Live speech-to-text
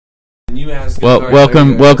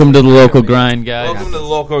Welcome to the local grind, guys. Welcome to the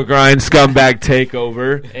local grind scumbag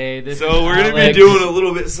takeover. Hey, so we're gonna be doing a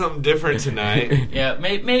little bit something different tonight. Yeah,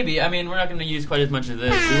 maybe. I mean, we're not gonna use quite as much of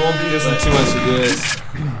this. We won't be using too much of this.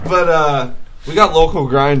 But we got local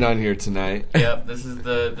grind on here tonight. Yep, this is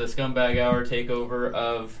the scumbag hour takeover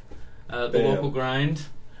of the local grind.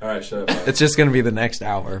 All right, shut up. It's just gonna be the next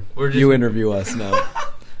hour. You interview us now.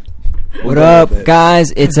 What up,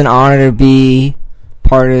 guys? It's an honor to be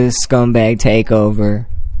part of the scumbag takeover.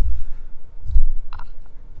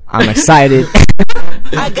 I'm excited.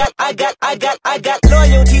 I got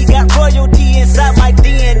loyalty, got royalty inside my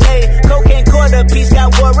DNA. Cocaine quarter piece,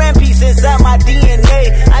 got war and peace inside my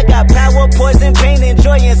DNA. I got power, poison, pain, and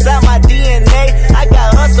joy inside my DNA. I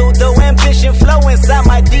got hustle, though, ambition, flow inside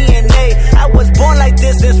my DNA. I was born like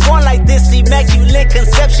this and sworn like this, immaculate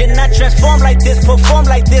conception. I transform like this, perform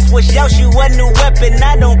like this, wish out you a new weapon.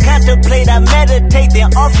 I don't contemplate, I meditate,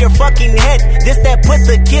 then off your fucking head. This that put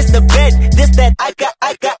the kids to bed. This that I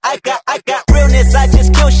got realness, I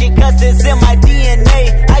just kill shit cause it's in my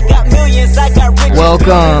DNA. I got millions, I got riches.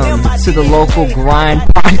 Welcome to the Local Grind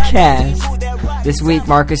Podcast. This week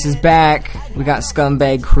Marcus is back. We got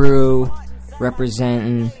Scumbag Crew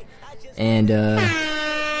representing, and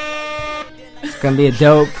it's gonna be a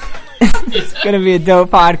dope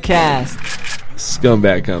podcast.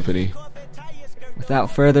 Scumbag Company.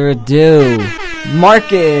 Without further ado,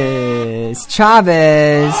 Marcus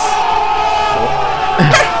Chavez.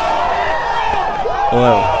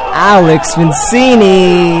 Hello. Alex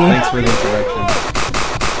Vincini. Thanks for the introduction.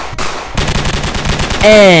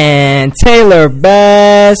 And Taylor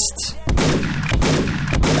Best.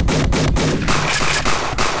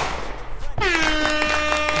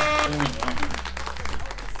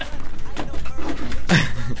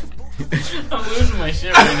 I'm losing my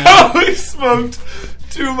shit right now. We smoked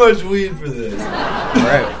too much weed for this.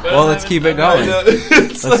 Alright, well, let's keep it going.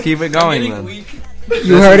 Let's keep it going, then.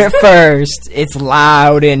 You heard it first. It's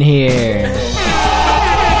loud in here.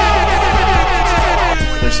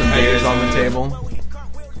 There's some beers on the table.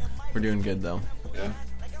 We're doing good, though. Yeah.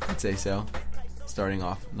 I'd say so. Starting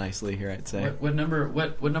off nicely here, I'd say. What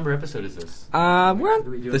number episode is this? We're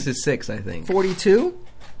on This is 6, I think. 42?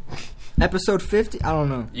 Episode 50? I don't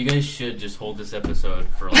know. You guys should just hold this episode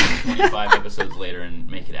for like 25 episodes later and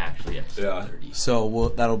make it actually episode 30.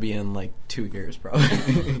 So that'll be in like 2 years,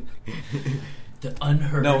 probably. The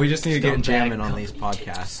unheard. No, we just need to get jamming on these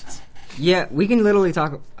podcasts. Yeah, we can literally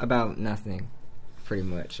talk about nothing, pretty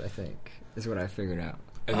much, I think, is what I figured out.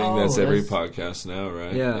 I think that's every podcast now,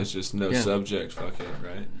 right? Yeah. It's just no subject, fuck it,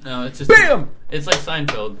 right? No, it's just BAM! It's like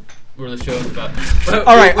Seinfeld, where the show is about.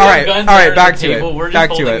 All right, back to it. We're just Back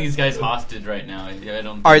to holding it. these guys hostage right now. I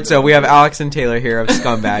don't. All right, so we have Alex and Taylor here of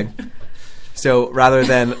Scumbag. So rather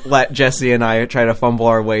than let Jesse and I try to fumble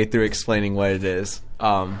our way through explaining what it is,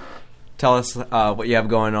 tell us what you have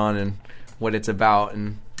going on and what it's about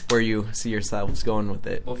and where you see yourselves going with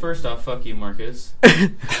it. Well, first off, fuck you, Marcus.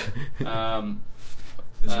 This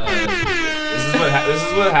is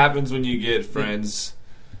what happens when you get friends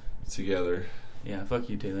together. Yeah, fuck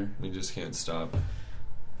you, Taylor. We just can't stop.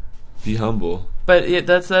 Be humble. But yeah,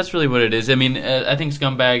 that's really what it is. I mean, I think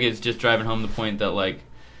Scumbag is just driving home the point that, like,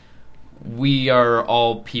 we are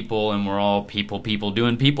all people and we're all people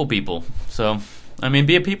doing people. So, I mean,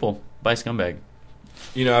 be a people. By Scumbag.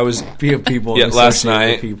 You know, I was... Be a people. Yeah, last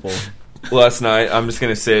night. People. Last night, I'm just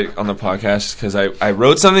going to say it on the podcast because I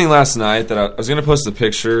wrote something last night that I was going to post a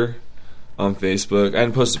picture on Facebook. I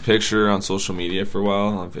hadn't posted a picture on social media for a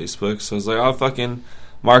while on Facebook. So I was like, oh, fucking...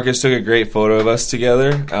 Marcus took a great photo of us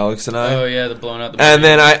together, Alex and I. Oh, yeah, the blowing out the... And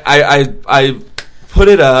then I put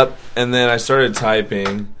it up, and then I started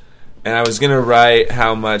typing, and I was going to write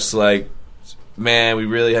how much, like, man, we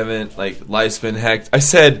really haven't, like, life's been hectic. I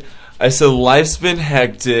said, life's been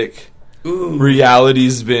hectic. Ooh.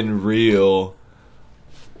 Reality's been real.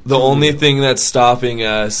 The only thing that's stopping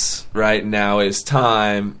us right now is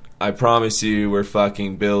time. I promise you we're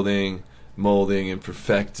fucking building, molding, and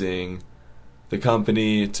perfecting the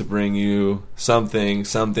company to bring you something.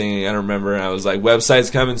 I don't remember. And I was like, website's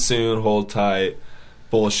coming soon, hold tight.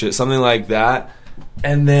 Bullshit. Something like that.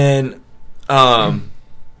 And then,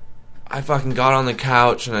 I fucking got on the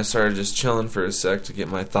couch and I started just chilling for a sec to get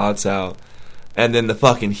my thoughts out. And then the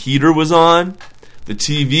fucking heater was on, the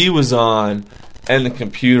TV was on, and the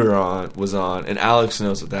computer was on. And Alex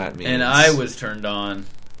knows what that means. And I was turned on.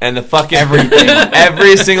 And the fucking everything.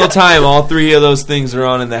 Every single time all three of those things are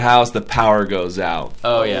on in the house, the power goes out.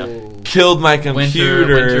 Oh, yeah. Killed my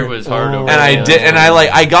computer. Winter was hard over. And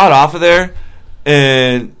I got off of there,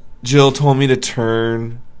 and Jill told me to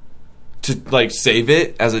turn to like save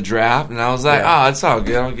it as a draft, and I was like, Yeah. it's all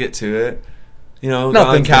good. I'll get to it. You know,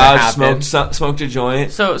 Nothing's got on the gonna couch, happen. smoked a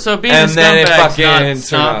joint. So being And a then it scumbag's fucking not turned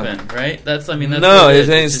stopping, right? That's no, what it is.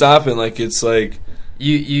 ain't It's just- stopping. Like it's like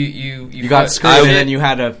You got screwed, and then you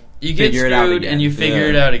had to You get figure it out screwed again. and you figure Yeah.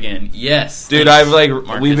 it out again. Yes, dude, thanks, I've like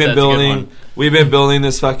Marcus, we've that's been a good one. building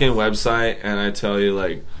this fucking website, and I tell you,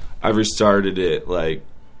 like I've restarted it like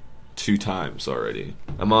 2 times already.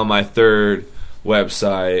 I'm on my 3rd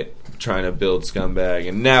website trying to build Scumbag,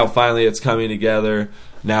 and now finally it's coming together.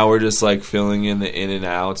 Now we're just like filling in the in and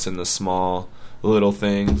outs and the small little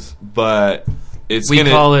things, but We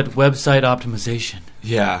call it website optimization.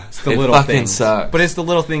 yeah, the it little fucking things. sucks. But it's the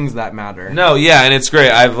little things that matter. No, yeah, and it's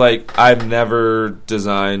great. I've never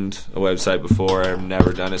designed a website before. I've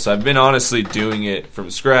never done it. So I've been honestly doing it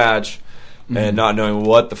from scratch and not knowing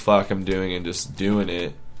what the fuck I'm doing and just doing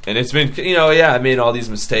it. And it's been, I made all these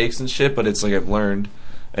mistakes and shit, but it's like I've learned.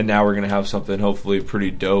 And now we're going to have something hopefully pretty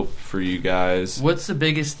dope for you guys. What's the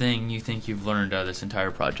biggest thing you think you've learned out of this entire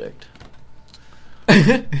project?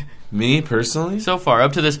 Me, personally? So far,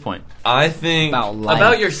 up to this point. I think... About life.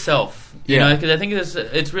 About yourself. You Yeah. know, because I think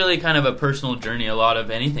it's really kind of a personal journey, a lot of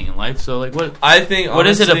anything in life. So, like, what I think, what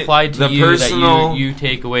does it honestly, apply to the you personal, that you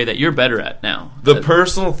take away that you're better at now? The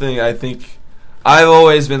personal thing, I think... I've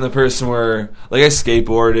always been the person where... Like, I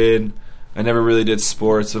skateboarded... I never really did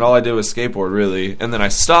sports, but all I did was skateboard, really. And then I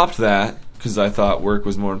stopped that because I thought work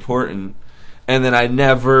was more important. And then I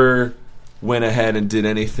never went ahead and did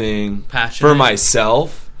anything Passionate. for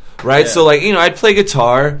myself, right? Yeah. So, like, I'd play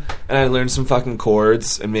guitar, and I'd learn some fucking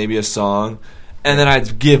chords and maybe a song, and then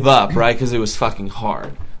I'd give up, right, because it was fucking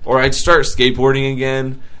hard. Or I'd start skateboarding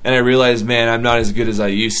again, and I realized, man, I'm not as good as I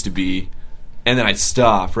used to be. And then I'd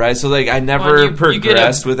stop, right? So, like, I never Well, you get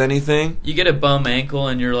progressed with anything. You get a bum ankle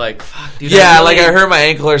and you're like, fuck, dude. Yeah, really- like I hurt my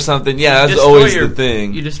ankle or something. Yeah, that's destroy always your- the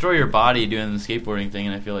thing. You destroy your body doing the skateboarding thing,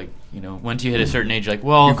 and I feel like, once you hit a certain age, you're like,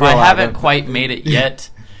 well, You if grow I out haven't of it. quite made it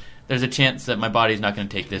yet, there's a chance that my body's not going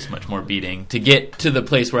to take this much more beating to get to the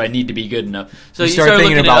place where I need to be good enough. So You you start start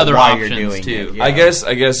thinking looking about at other why you're options doing too. it, yeah. I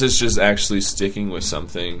guess it's just actually sticking with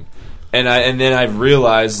something, and then I've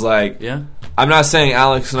realized, like, Yeah. I'm not saying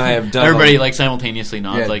Alex and I have done Everybody like simultaneously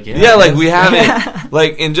nods, Yeah. like yeah, like we haven't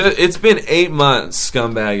like it's been 8 months.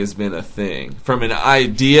 Scumbag has been a thing, from an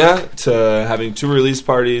idea to having 2 release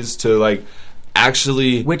parties to like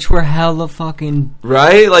actually Which were hella fucking.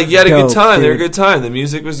 right. Like you had a good Dope, time. They were a dude. good time. The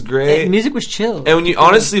music was great. Music was chill. And when you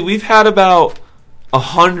honestly, we've had about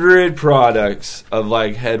 100 products of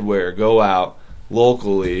like headwear go out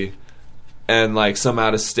locally, and like some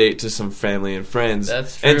out of state to some family and friends.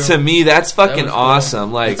 That's And true. to me, that's fucking was cool.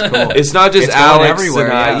 awesome. Like That's cool. it's not just It's going Alex everywhere,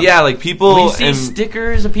 and I. yeah. Yeah, like people we see and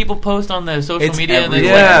stickers that people post on the social It's media, and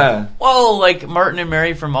everywhere. they're like, yeah, whoa, like Martin and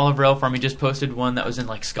Mary from Oliver Ale Farm, he just posted one that was in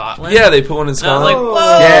like Scotland. yeah. They put one in And I was like, Scotland.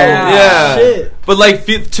 whoa, Yeah. Yeah. Shit. But like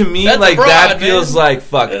to me, That's like abroad, that man. feels like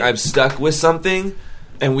fuck. I'm stuck with something,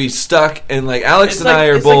 and we stuck. And like Alex It's and I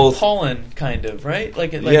are it's both. like pollen, kind of, right?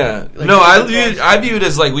 Like Yeah. like No, I view it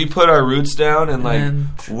as like we put our roots down and like And-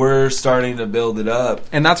 we're starting to build it up.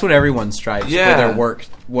 And that's what everyone strives Yeah. for their work.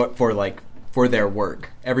 For their work,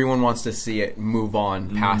 everyone wants to see it move on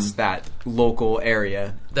past that local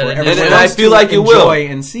area. That where it- everyone and I wants feel to like it will. enjoy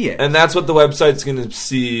and see it. And that's what the website's going to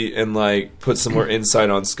see and like put some more insight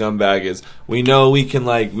on Scumbag is we know we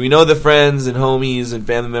know the friends and homies and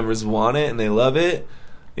family members want it and they love it.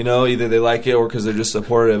 Either they like it or because they're just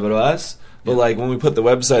supportive of us. But like when we put the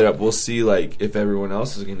website up, we'll see like if everyone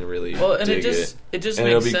else is going to really Well, and dig it just And makes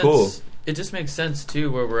it'll be sense. cool. It just makes sense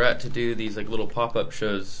too where we're at to do these like little pop up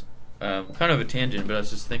shows. Kind of a tangent, but I was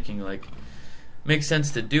just thinking like makes sense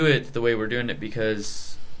to do it the way we're doing it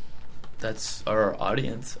because that's our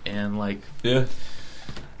audience and like Yeah.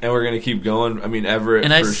 And we're going to keep going. I mean, Everett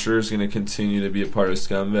And I for s- sure is going to continue to be a part of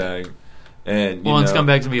Scumbag. And and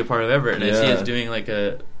Scumbag's gonna be a part of Everett, and I see Yeah. us doing like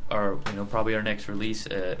probably our next release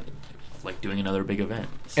at like doing another big event.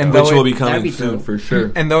 So- And which though will it- be coming be soon dope. for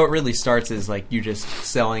sure. And though it really starts as like you just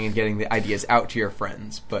selling and getting the ideas out to your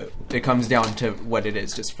friends, but it comes down to what it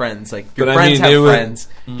is, just friends. Like your But I friends mean, it have would- friends,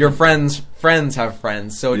 your friends have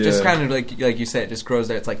friends. So it just Yeah. kind of like you said, it just grows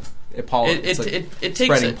there. It's like it's like it takes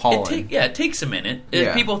spreading pollen. it takes a minute.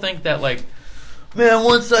 Yeah. People think that like, man,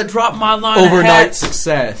 once I drop my line overnight of hats,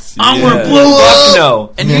 success. I'm Yeah. gonna blow Fuck up.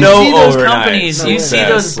 no. And you No see those overnight companies, you see success.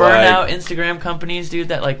 those Like, burnout Instagram companies, dude,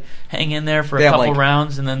 that like hang in there for They a have, couple like,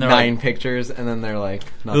 rounds and then they're 9 like, pictures, and then they're like,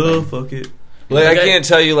 nothing. fuck it. Like, I Like, can't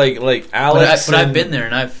tell you, like Alex. but I've and- been there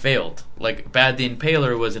and I've failed. Like Bad the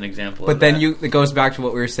Impaler was an example. But of then that. it goes back to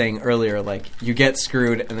what we were saying earlier. Like you get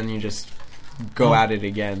screwed, and then you just go at it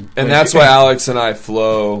again. And Like, that's why Alex and I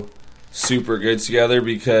flow super good together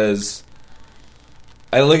because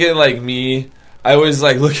I look at it like me. I always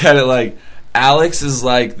like look at it like Alex is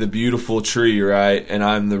like the beautiful tree, right? And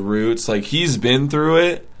I'm the roots. Like he's been through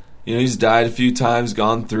it. You know, he's died a few times,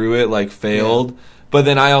 gone through it, like failed. Yeah. But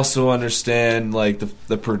then I also understand like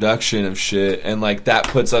the production of shit, and like that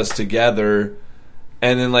puts us together.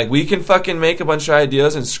 And then like we can fucking make a bunch of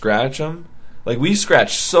ideas and scratch them. Like we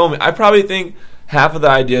scratched so many. I probably think half of the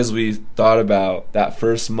ideas we thought about that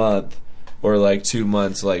first month or like 2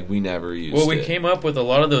 months, like we never used. Well, we came up with a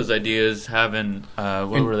lot of those ideas having what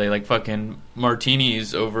were they, like fucking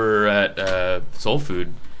martinis over at Soul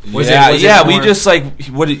Food. We just like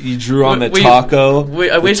what you drew on the taco.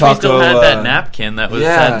 I wish we still had that napkin that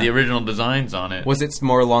had the original designs on it. Was it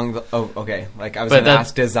more along the? Oh, okay. Like I was going to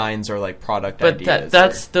ask designs or like product ideas.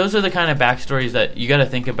 But those are the kind of backstories that you got to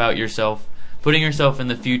think about yourself, putting yourself in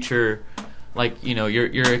the future. Like, you know,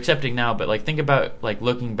 you're accepting now, but like think about like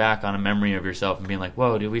looking back on a memory of yourself and being like,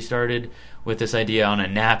 whoa, dude, we started with this idea on a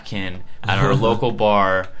napkin at our local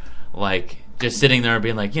bar, like. Just sitting there and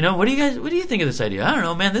being like, you know, what do you think of this idea? I don't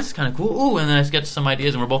know, man, this is kind of cool. Ooh, and then I get some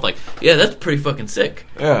ideas, and we're both like, yeah, that's pretty fucking sick.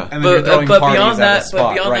 Yeah. And but beyond that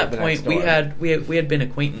point, we had been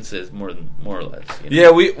acquaintances more or less. You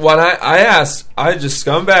know? Yeah, when I asked,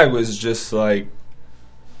 Scumbag was just like,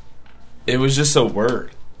 it was just a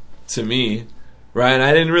word to me, right? And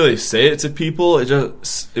I didn't really say it to people. It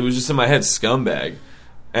was just in my head, Scumbag.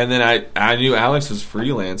 And then I knew Alex was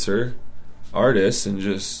freelancer artist and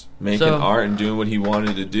just making art and doing what he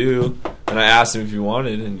wanted to do, and I asked him if he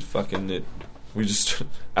wanted, and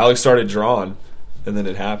Alex started drawing, and then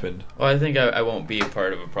it happened. Well, I think I won't be a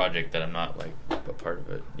part of a project that I'm not like a part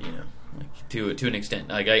of it, you know, like to an extent.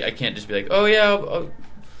 Like I can't just be like, oh yeah,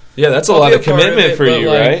 yeah, that's a lot of commitment for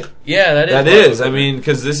you, right? Yeah, that is. I mean,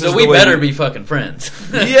 because this is so we better be fucking friends.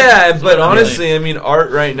 Yeah, but honestly, I mean,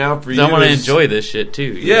 art right now for you. I want to enjoy this shit too.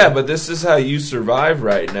 Yeah, but this is how you survive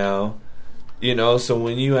right now. You know, so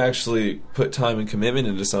when you actually put time and commitment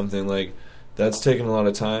into something, like, that's taken a lot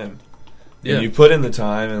of time. Yeah. And you put in the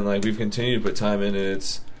time, and, like, we've continued to put time in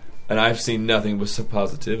it. And I've seen nothing but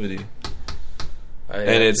positivity.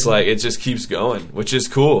 And it's like, it just keeps going, which is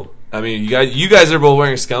cool. I mean, you guys are both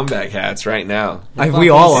wearing Scumbag hats right now.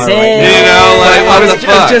 We all are right now. You know, like, what the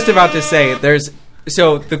fuck? I was just about to say,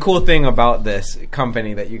 so the cool thing about this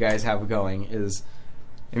company that you guys have going is,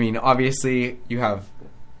 I mean, obviously, you have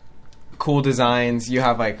cool designs, you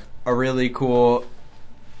have like a really cool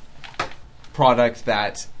product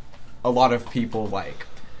that a lot of people like,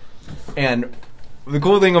 and the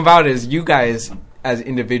cool thing about it is you guys as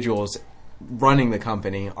individuals running the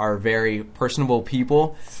company are very personable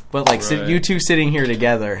people, but like you two sitting here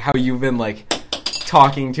together, how you've been like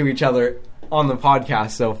talking to each other on the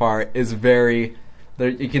podcast so far is very,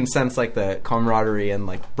 you can sense like the camaraderie and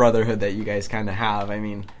like brotherhood that you guys kind of have. I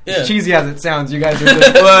mean, as cheesy as it sounds, you guys are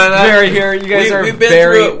just very here. You guys are we've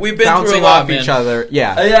been bouncing off each other.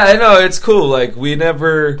 Yeah, yeah, I know, it's cool. Like we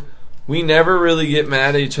never really get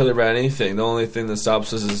mad at each other about anything. The only thing that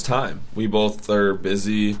stops us is time. We both are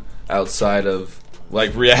busy outside of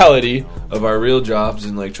like reality of our real jobs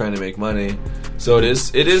and like trying to make money. So it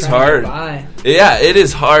is hard. Yeah, it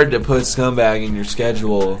is hard to put Scumbag in your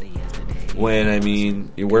schedule when, I mean,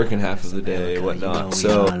 you're working half of the day and whatnot.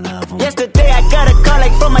 So yesterday I got a call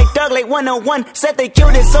like from my dog like 101. Said they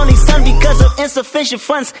killed his only son because of insufficient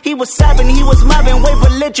funds. He was sobbing, he was mobbing, way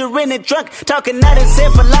belligerent and drunk, talking out his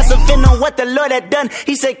head, philosophing on what the Lord had done.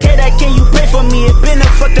 He said, K-Dot, can you pray for me? It been a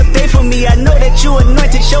fucked up day for me. I know that you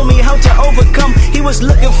anointed, show me how to overcome. He was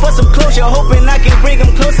looking for some closure, hoping I can bring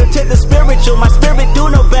him closer to the spiritual. My spirit do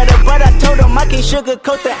know better, but I told him I can't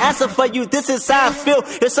sugarcoat the answer for you. This is how I feel.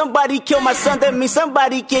 If somebody kill my son, that means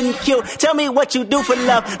somebody getting killed. Tell me what you do for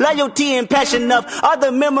love, loyalty and passion of all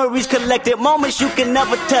the memories collected, moments you can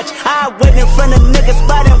never touch. I wait in front of niggas'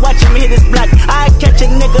 spot and watch him hit his block. I catch a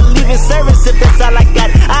nigga leaving service if that's all I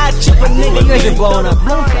got. I chip a nigga. You guys are blowing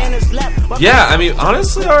up. Yeah, I mean,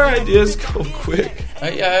 honestly, our ideas go quick.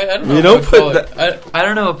 I don't know. I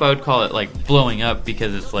don't know if I would call it like blowing up,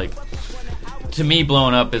 because it's like, to me,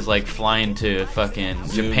 blowing up is like flying to fucking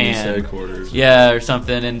Japan headquarters, or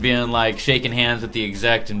something, and being like shaking hands with the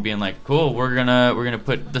exec and being like, "Cool, we're gonna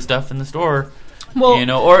put the stuff in the store." Well, you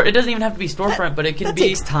know, or it doesn't even have to be storefront, but it can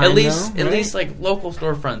be time, at least like local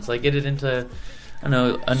storefronts, like get it into, I don't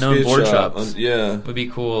know, unknown board shops. Would be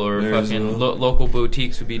cool, or fucking local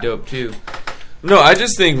boutiques would be dope too. No, I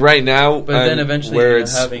just think right now, but then eventually where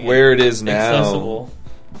it is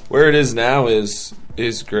now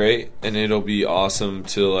is great, and it'll be awesome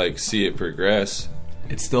to like see it progress.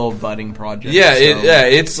 It's still a budding project. Yeah,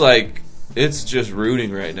 it's like, it's just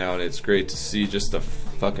rooting right now, and it's great to see just the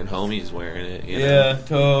fucking homies wearing it. You know? Yeah,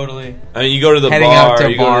 totally. I mean, you go to the Heading bar, out to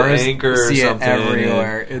you go bars, to Anchor or see it something.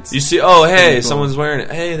 everywhere. and It's you see, oh, hey, pretty cool. someone's wearing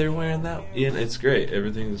it. Hey, they're wearing that. Yeah, it's great.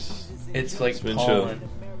 Everything's It's like It's been pollen.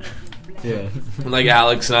 yeah. like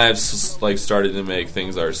Alex and I have like started to make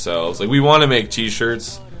things ourselves. Like we want to make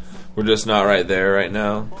T-shirts. We're just not right there right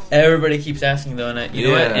now. Everybody keeps asking though, and you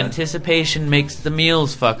know what? Yeah. Anticipation makes the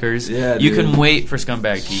meals, fuckers. Yeah, you dude. can wait for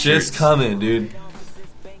Scumbag t-shirts. Shit's coming, dude.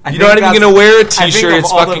 I You're think not even that's- gonna wear a I think T-shirt. of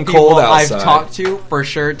It's all the fucking people cold outside. I've talked to, for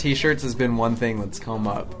sure, T-shirts has been one thing that's come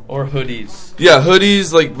up. Or hoodies. Yeah,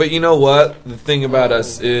 hoodies. Like, but you know what? The thing about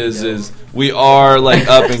us is we are like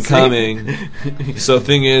up and coming. So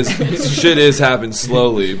thing is, shit is happening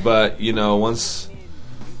slowly. But you know, once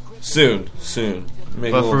soon. Make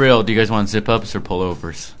a But for little- real, do you guys want zip-ups or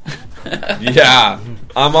pullovers? yeah,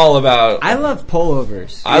 I'm all about. I love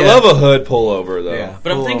pullovers. I Yeah. love a hood pullover though. Yeah.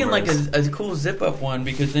 But I'm thinking like Pullovers. a cool zip-up one,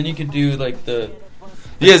 because then you could do like the...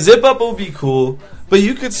 Yeah, zip up will be cool, but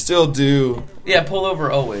you could still do. Yeah, pullover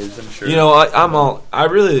always, I'm sure. You know, I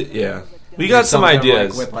really, yeah. We got some Something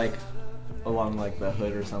ideas. like, with like along like the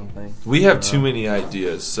hood or something. We have too many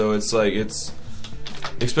ideas, so it's like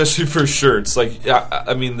especially for shirts. Like,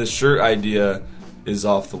 I mean, the shirt idea is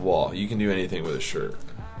off the wall. You can do anything with a shirt.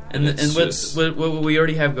 And it's what's, just- what we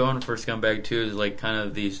already have going for Scumbag 2 is like kind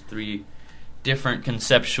of these three different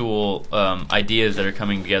conceptual ideas that are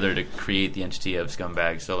coming together to create the entity of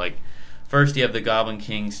Scumbag. So like, first you have the Goblin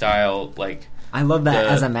King style, like... I love that The-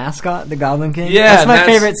 as a mascot, the Goblin King. Yeah, that's my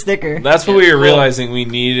that's- favorite sticker. That's what Yeah, we were cool. realizing we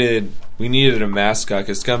needed a mascot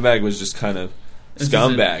because Scumbag was just kind of This is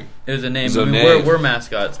scumbag. It was a name. It's a I mean, name. We're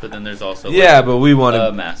mascots, but then there's also Yeah, but we like, want a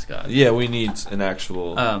to. mascot. Yeah, we need an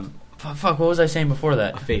actual. Fuck, what was I saying before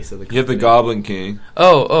that? Face of the You have the Goblin King.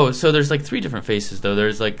 Oh, so there's like three different faces though.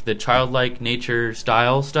 There's like the childlike nature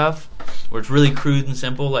style stuff, where it's really crude and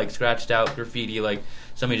simple, like scratched out graffiti, like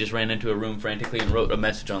somebody just ran into a room frantically and wrote a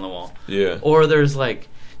message on the wall. Yeah. Or there's like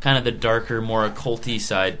kind of the darker, more occulty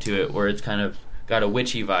side to it, where it's kind of got a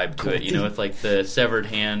witchy vibe to it, you know, with like the severed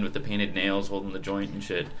hand with the painted nails holding the joint and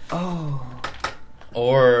shit. Oh.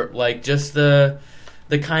 Or like just the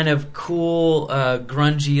kind of cool,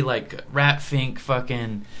 grungy, like Rat Fink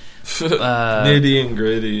fucking Nitty and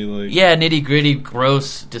gritty, like yeah, nitty gritty,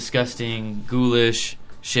 gross, disgusting, ghoulish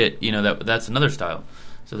shit. You know that's another style.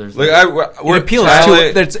 So there's like we're It appeals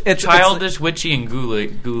Alex- to it's childish, witchy, and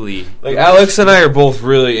ghouly. Like Alex and I are both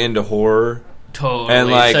really into horror, Totally, and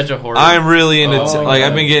like such a horror. I'm really into Oh, like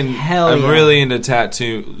I've God. been getting Hell I'm yeah. really into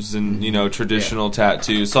tattoos and traditional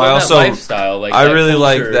tattoos. So Well, I that also lifestyle, like I that really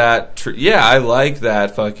like culture. that. Yeah, I like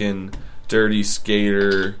that fucking dirty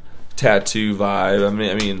skater tattoo vibe.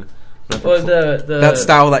 I mean. Well, the that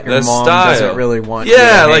style that your That mom style. doesn't really want. you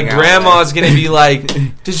Yeah, to like hang out grandma's with. gonna be like,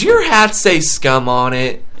 "Does your hat say scum on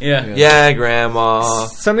it?" yeah. Yeah, grandma.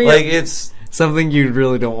 Some of Like your- it's. something you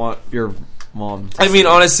really don't want your mom. To I mean, see.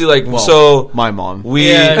 honestly, like Well, so my mom. we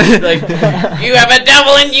Yeah, like you have a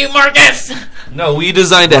devil in you, Marcus. no, we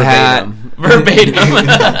designed a hat.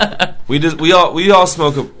 Verbatim. We all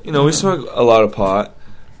smoke we smoke a lot of pot,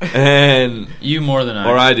 and You more than I.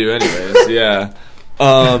 or I do anyways. Yeah.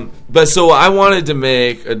 But so I wanted to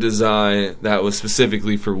make a design that was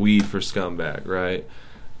specifically for weed for Scumbag, right?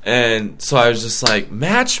 And so I was just like,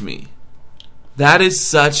 match me. That is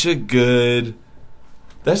such a good.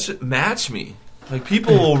 Match me. Like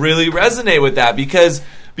people will really resonate with that because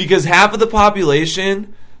half of the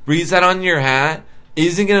population reads that on your hat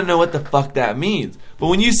isn't gonna know what the fuck that means. But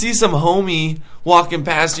when you see some homie walking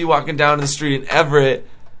past you, walking down the street in Everett,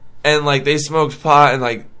 and like they smoked pot and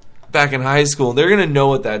like back in high school, they're gonna know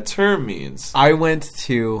what that term means. I went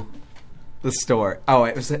to the store. Oh,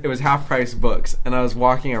 it was half price books, and I was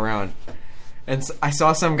walking around, and I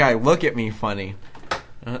saw some guy look at me funny,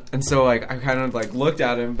 and so like I kind of like looked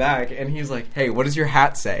at him back, and he's like, "Hey, what does your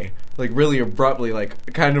hat say?" Like really abruptly,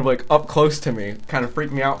 like kind of like up close to me, kind of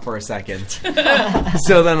freaked me out for a second.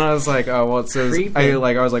 So then I was like, "Oh, well, it says." Creepy. I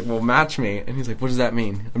was like, "Well, match me," and he's like, "What does that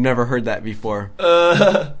mean? I've never heard that before."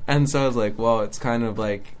 And so I was like, "Well, it's kind of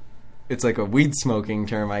like." It's like a weed smoking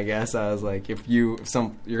term, I guess. I was like, if you're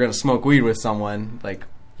gonna smoke weed with someone, like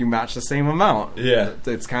you match the same amount. Yeah.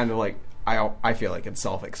 It's kind of like I feel like it's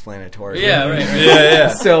self-explanatory. Yeah, right. Yeah.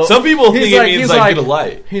 So some people he's think it like- means he's like like- get a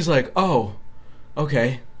light. He's like, oh,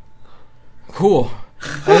 okay, cool,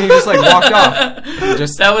 and he just like walked off.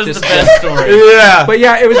 Just That was just- the best story. Yeah. But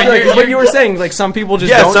yeah, it was But like you're- what you were saying. Like some people just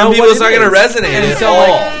Yeah, don't some know people what it's not it gonna is. resonate And at so all.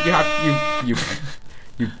 like you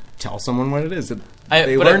have you tell someone what it is.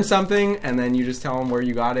 They but learn something, and then you just tell them where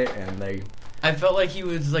you got it, and they. I felt like he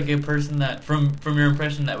was like a person that, from your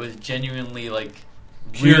impression, that was genuinely like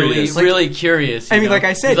Curious. really curious. I you mean, know? like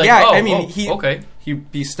I said, He's like, yeah. oh, I mean, oh, okay.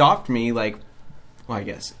 he stopped me like. Well, I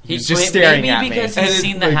guess he's Maybe just staring at because me. he's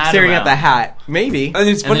seen the hat staring around. at the hat. Maybe. And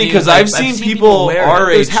it's And funny then he because was like, I've seen people people wear it. our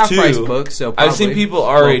There's age half-price too. books, so I've seen probably. people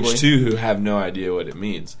our Probably. age too who have no idea what it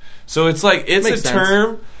means. So it's like it's Makes a sense.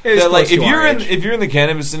 term It is that like close if to you're our in age. if you're in the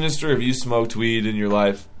cannabis industry, or if you smoked weed in your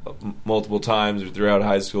life multiple times or throughout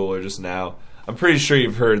high school or just now, I'm pretty sure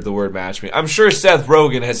you've heard the word match me. I'm sure Seth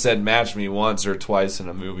Rogen has said match me once or twice in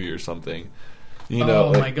a movie or something. You know,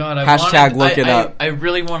 Oh like, my god! Hashtag look it up. I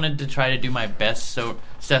really wanted to try to do my best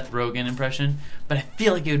Seth Rogen impression, but I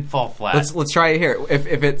feel like it would fall flat. Let's try it here. If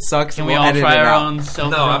it sucks, Can we we'll all edit try it our out. own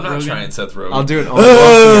Seth no, I'm not Rogen? trying Seth Rogen. I'll do it.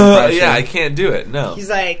 On Yeah, I can't do it. No, He's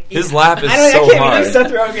like his laugh is I so can't hard. even do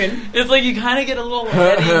Seth Rogen. It's like you kind of get a little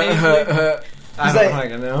heady. maybe. I don't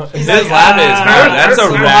fucking know. His laugh is hard. That's a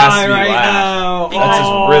raspy right laugh. now. That's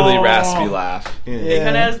Oh. a really raspy laugh. He kind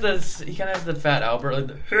of has this. He kind of has the Fat Albert.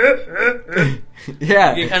 Like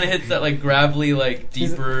Yeah. it kind of hits that like gravelly, like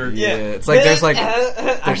deeper. Yeah, it's like there's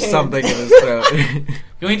there's something in his throat. Can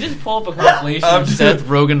we just pull up a compilation I'm of doing- Seth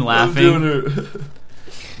Rogen laughing?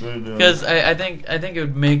 it. Because I think it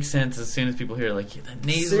would make sense as soon as people hear like the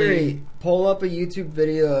nasally. Siri, pull up a YouTube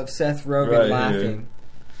video of Seth Rogen Right laughing.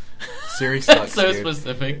 Siri sucks, That's so dude.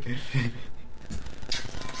 specific.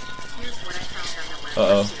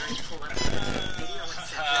 Uh-oh.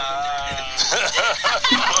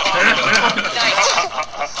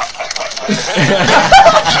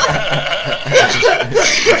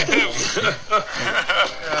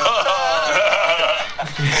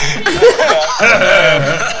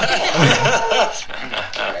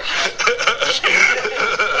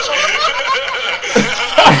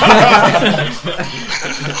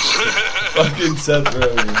 Fucking Seth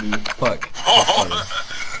Rogen, dude. Fuck.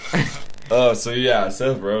 Oh, so yeah,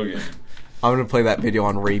 Seth Rogen. I'm gonna play that video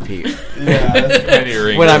on repeat. Yeah, that's pretty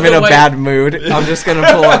ring. When I'm in a Wait. bad mood, I'm just gonna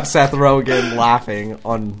pull up Seth Rogen laughing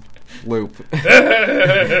on loop.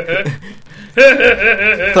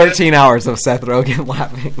 13 hours of Seth Rogen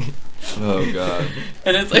laughing. Oh god.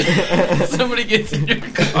 And it's like somebody gets in your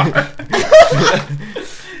car.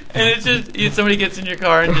 And it's just somebody gets in your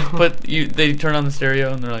car and just they turn on the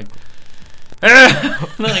stereo and they're like, they're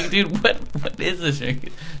like, dude, what is this?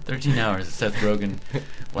 13 hours of Seth Rogen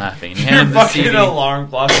laughing. And he Your hands the fucking CD. alarm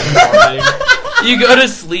clock in the morning. You go to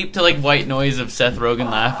sleep to like white noise of Seth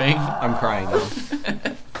Rogen laughing. I'm crying now.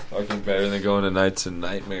 Fucking better than going to Nights and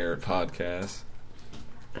Nightmare podcast.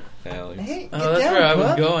 Alex. Hey, Oh, get that's down, where I was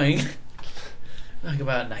pup. going. Talk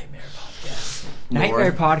about Nightmare podcast.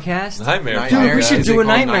 Nightmare podcast. Nightmare Dude, we podcast. should Is do it a called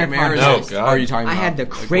nightmare Nightmare? podcast. Oh, God. Are you talking I about had the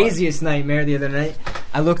like, what? craziest nightmare the other night.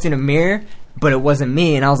 I looked in a mirror, but it wasn't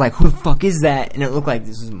me, and I was like, "Who the fuck is that?" And it looked like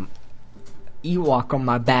this was Ewok on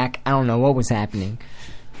my back. I don't know what was happening.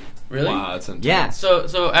 Really? Wow, that's intense. Yeah.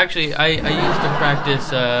 So actually, I used to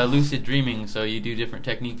practice lucid dreaming. So you do different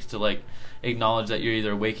techniques to like acknowledge that you're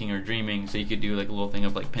either waking or dreaming. So you could do like a little thing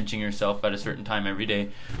of like pinching yourself at a certain time every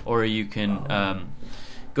day, or you can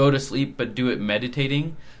go to sleep but do it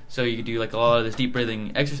meditating. So you could do like a lot of this deep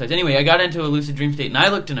breathing exercise. Anyway, I got into a lucid dream state and I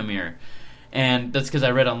looked in a mirror, and that's because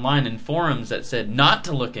I read online in forums that said not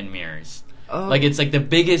to look in mirrors. Oh. Like it's like the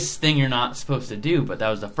biggest thing you're not supposed to do, but that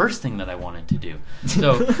was the first thing that I wanted to do.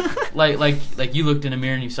 So, like you looked in a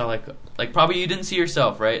mirror and you saw like probably you didn't see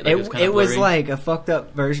yourself, right? Like it kinda was blurry. like a fucked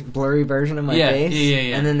up blurry version of my Yeah, face.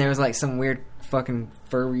 yeah. And then there was like some weird fucking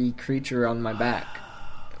furry creature on my back.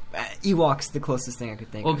 Ewok's the closest thing I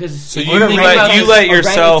could think well, of. because So you you think about let this-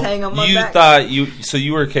 yourself. orangutan on my You back? thought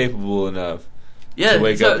you were capable enough yeah, to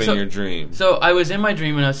wake so, up so, in your dream. So I was in my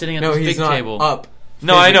dream and I was sitting at No, this he's big not table. up.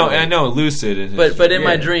 No, I physically. know, lucid. In his But in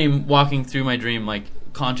my Yeah. dream, walking through my dream, like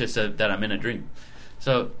conscious that I'm in a dream.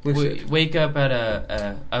 So Lucid. wake up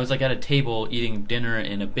at I was like at a table eating dinner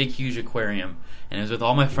in a big huge aquarium, and it was with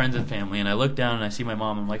all my friends and family. And I look down and I see my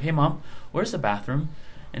mom. I'm like, "Hey mom, where's the bathroom?"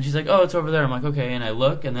 And she's like, "Oh, it's over there." I'm like, "Okay." And I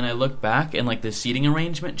look, and then I look back, and like the seating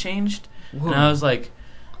arrangement changed, and I was like,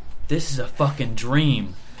 "This is a fucking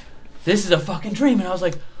dream. This is a fucking dream." And I was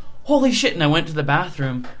like, "Holy shit!" And I went to the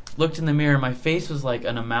bathroom. Looked in the mirror, my face was like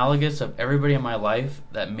an amalgamous of everybody in my life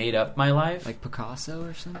that made up my life. Like Picasso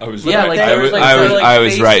or something? I was Yeah, right, like, I there was, was, like, I was, so, like, I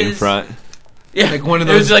was right in faces. front. Yeah, Like one of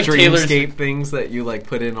it was those like Taylor's. dreamscape things that you like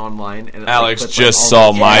put in online. And it, Alex like, puts, just like, all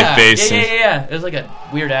saw the- my Yeah, face. Yeah. It was like a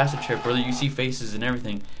weird acid trip where you see faces and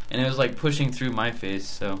everything, and it was like pushing through my face.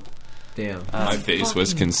 So, Damn. My face was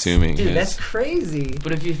fucking- consuming Dude, his. that's crazy.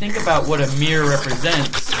 but if you think about what a mirror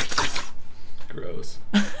represents, Gross.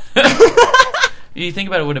 you think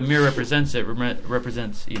about what a mirror represents. It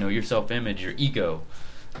represents your self-image, your ego.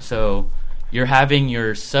 So, you're having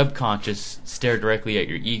your subconscious stare directly at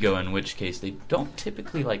your ego, in which case they don't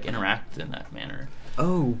typically like interact in that manner.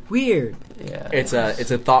 Oh, weird. Yeah, It's a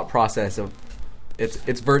thought process of it's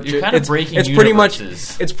virtual. You're kind of breaking it's pretty much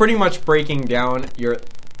universes. it's pretty much breaking down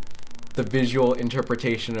the visual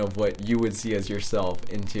interpretation of what you would see as yourself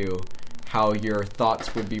into how your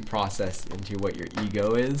thoughts would be processed into what your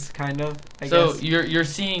ego is, kind of. I So guess. you're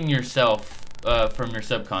seeing yourself from your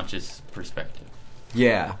subconscious perspective.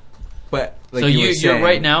 Yeah, but like so you were you're saying,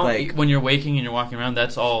 right now like, when you're waking and you're walking around.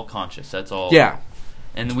 That's all conscious. That's all. yeah.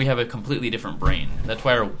 And we have a completely different brain. That's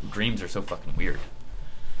why our dreams are so fucking weird.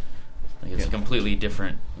 Like it's a completely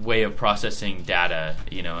different way of processing data,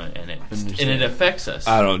 you know, and it affects us.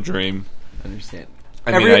 I don't dream. Understand.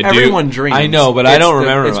 I mean, I do. Everyone dreams. I know, but I don't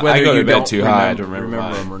remember It's them. whether I go you to bed don't too high to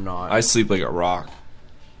remember them or not. I sleep like a rock.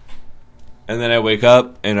 And then I wake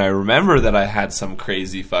up and I remember that I had some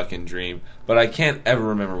crazy fucking dream, but I can't ever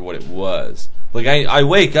remember what it was. Like I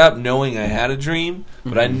wake up knowing I had a dream,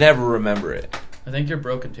 but I never remember it. I think you're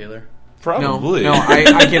broken, Taylor. Probably. No,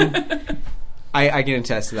 I can I can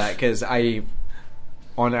attest to that because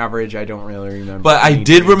on average, I don't really remember. But I any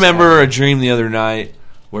did dreams remember ever. a dream the other night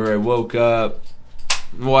where I woke up.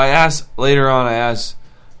 Well, I asked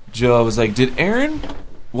Jill, I was like, did Aaron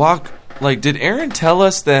tell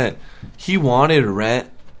us that he wanted rent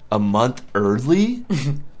a month early?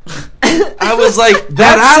 I was like,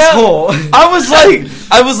 that asshole. I was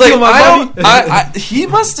like, he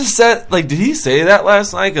must have said, like, did he say that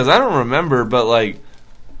last night? Because I don't remember, but like,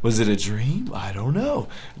 was it a dream? I don't know.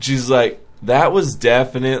 She's like, that was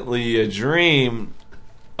definitely a dream.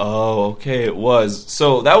 Oh, okay, it was.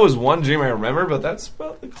 So that was one dream I remember, but that's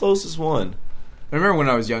about the closest one. I remember when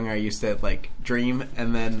I was younger, I used to like dream,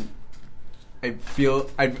 and then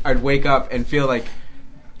I'd wake up and feel like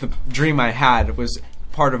the dream I had was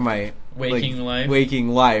part of my waking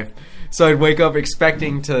life. So I'd wake up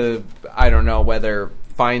expecting to, I don't know, whether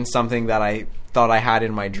find something that I thought I had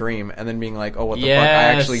in my dream, and then being like, oh, what the fuck, I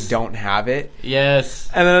actually don't have it. Yes.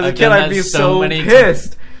 And then as a I've kid, done I'd that be so so many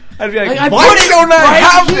pissed. I'd be like, I why put it don't I right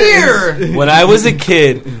have here? this? When I was a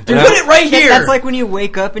kid, Put it right here. That's like when you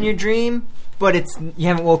wake up in your dream, but you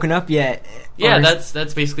haven't woken up yet. Yeah, Or that's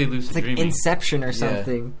basically lucid it's like dreaming. Inception or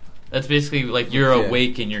something. That's basically like you're Yeah.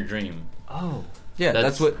 awake in your dream. Oh. Yeah,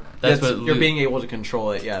 That's that's what you're being able to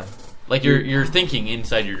control it. Yeah, Like you're thinking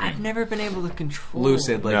inside your dream. I've never been able to control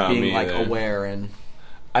lucid, like No, being me like either. aware and.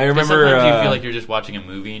 I Because remember. sometimes you feel like you're just watching a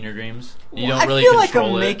movie in your dreams. You don't really I feel like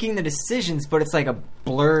control I'm it. making the decisions, but it's like a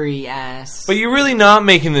blurry ass. But you're really not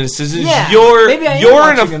making the decisions. Yeah, you're maybe I am you're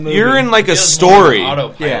watching a in movie. you're in like a Feels more like story,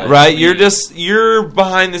 autopilot Yeah. right? to You're me. you're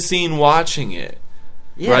behind the scene watching it.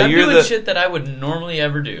 Yeah, right? I'm You're doing the- shit that I would normally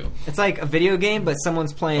ever do. It's like a video game, but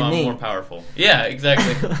someone's playing I'm me. more powerful. Yeah,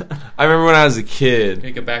 exactly. I remember when I was a kid,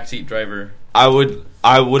 Make a backseat driver. I would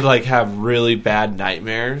like have really bad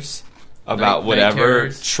nightmares about Night whatever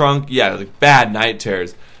terrors? like bad night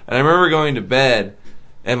terrors. And I remember going to bed,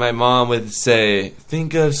 and my mom would say,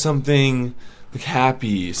 "Think of something like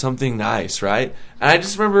happy, something nice," right? And I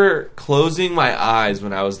just remember closing my eyes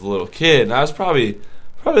when I was a little kid, and I was probably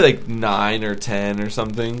like 9 or 10 or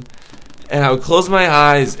something. And I would close my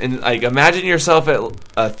eyes and like imagine yourself at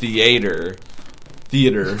a theater.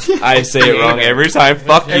 I say it wrong every time.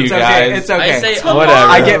 Fuck you It's okay. guys. It's okay. I say Whatever.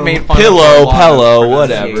 I get made fun of. Pillow, for a lot of pillow,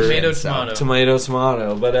 pronunciation, whatever. Tomato, so. tomato.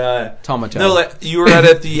 Tomato. But Tomato. no, like, you were at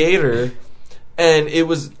a theater, and it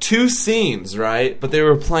was 2 scenes, right? But they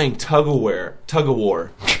were playing tug of war.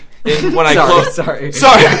 And when I closed, sorry.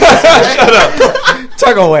 shut up,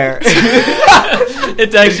 Tug-of-war.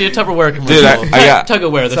 It's actually a Tupperware commercial. dude. I got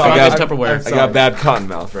Tug-of-war, the Sorry, strongest I'm- Tupperware. I got bad cotton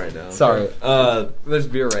mouth right now. Sorry. There's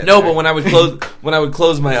beer right No, there. but when I would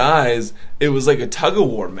close my eyes, it was like a tug of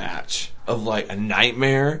war match of like a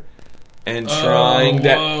nightmare and trying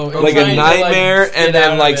whoa. to like Trying a to, nightmare like, and get out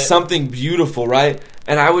then of like it. something beautiful, right?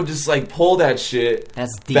 And I would just like pull that shit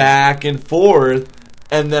That's deep. back and forth,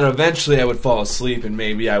 and then eventually I would fall asleep, and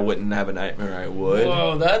maybe I wouldn't have a nightmare. I would.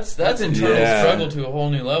 Whoa, that's internal Yeah. struggle to a whole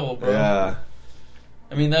new level, bro. Yeah.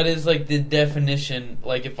 I mean, that is like the definition.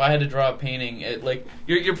 Like, if I had to draw a painting, it, like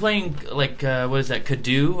you're playing like what is that,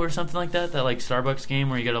 Kadu or something like that? That like Starbucks game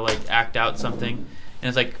where you gotta like act out something, and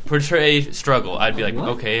it's like portray struggle. I'd be like,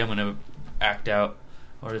 okay, I'm gonna act out,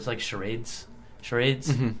 or it's like charades.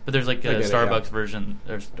 But there's like a I get it, Starbucks version.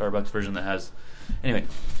 There's Starbucks version that has. Anyway,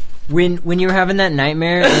 When you were having that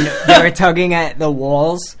nightmare and they were tugging at the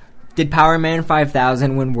walls, did Power Man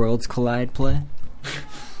 5000 when Worlds Collide play?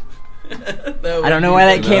 I don't know why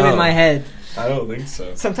that came in my head. I don't think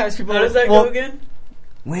so. Sometimes people. How does that well, go again?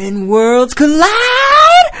 When worlds collide,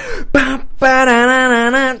 ba, ba, da, da, da,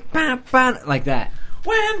 da, ba, ba, like that.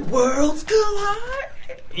 When worlds collide.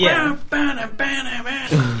 Yeah.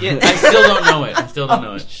 Yeah, I still don't know it. I still don't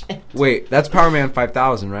know it. Wait, that's Power Man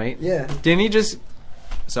 5000, right? Yeah. Didn't he just...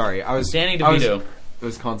 Sorry, I was... Danny I was- DeVito. I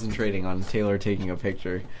was concentrating on Taylor taking a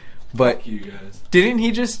picture. But Fuck you guys. didn't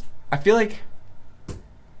he just... I feel like...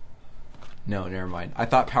 No, never mind. I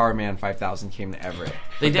thought Power Man 5000 came to Everett.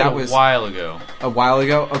 They But did that a was while ago. a while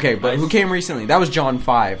ago? Okay, but who came recently? That was John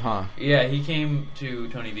 5, huh? Yeah, he came to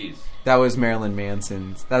Tony V's. That was Marilyn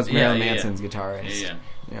Manson's. That was Marilyn Yeah. Manson's guitarist. Yeah.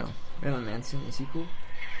 Yeah. Marilyn Manson, is he cool?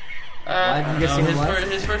 I Live? don't You guys know. seen him live?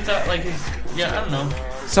 His first, I don't know.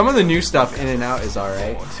 Some of the new stuff in and out is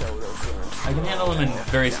alright. I can handle him in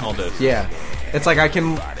very small doses. Yeah. It's like I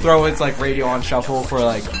can throw its like radio on shuffle for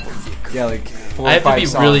like 4 I or have 5 to be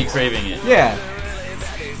songs. really craving it. Yeah.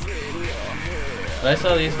 But I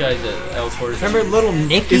saw these guys at El Corte. Remember Little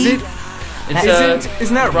Nicky? Is it? It's,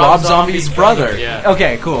 Isn't that Rob Rob Zombie's Zombie's brother? brother, yeah.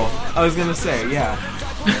 Okay, cool. I was gonna say, yeah.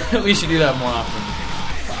 we should do that more often.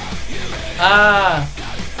 Ah.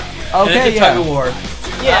 Okay, and it's a yeah. tug of war.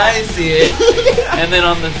 Yeah. I see it. And then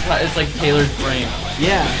on the side, it's like Taylor's brain.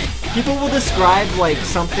 Yeah. People will describe like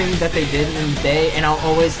something that they did in the day, and I'll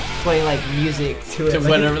always play like music to it. To like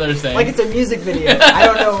whatever they're saying. Like it's a music video. I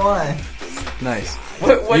don't know why. Nice.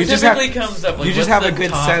 What You just typically have- comes up? Like, You just what's have a the good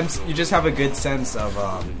top- sense. You just have a good sense of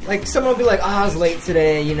Like someone will be like, "Oh, I was late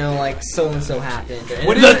today," you know, like so and so happened. And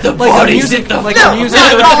What is Let it? the Like bodies music, hit the like no, the music.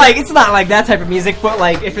 it's not like that type of music, but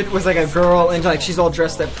like if it was like a girl and like she's all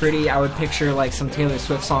dressed up pretty, I would picture like some Taylor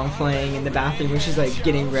Swift song playing in the bathroom when she's like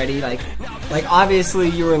getting ready. Like obviously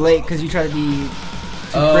you were late because you tried to be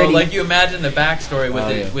Oh, pretty. like you imagine the backstory with Oh,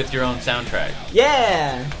 it yeah. with your own soundtrack.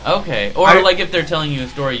 Yeah. Okay. Or I- like if they're telling you a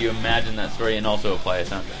story, you imagine that story and also apply a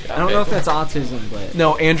soundtrack. I don't know if that's autism, but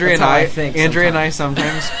No, Andrea That's and how I. I think Andrea and I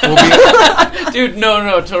sometimes will be. Dude,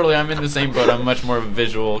 no, totally. I'm in the same boat. I'm much more of a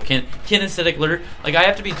visual, kinesthetic learner. Like I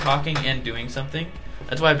have to be talking and doing something.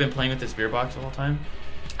 That's why I've been playing with this beer box the whole time.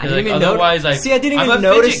 I didn't even otherwise, notice. See, I didn't I'm even a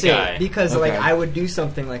notice fidget it guy. because Okay. like I would do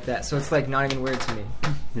something like that, so it's like not even weird to me.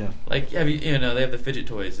 Like, yeah, you know, they have the fidget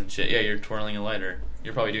toys and shit. Yeah, you're twirling a lighter.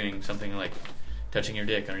 You're probably doing something like touching your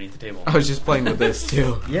dick underneath the table. I was just playing with this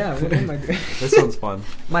too. Yeah, what am I doing? This one's fun.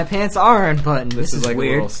 My pants are unbuttoned. This is like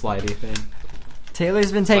weird. a little slidey thing.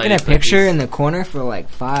 Taylor's been taking Slidey a picture flippies. in the corner for like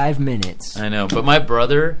 5 minutes. I know, but my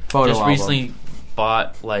brother Photo just album. recently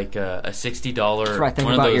bought like a $60. That's what I think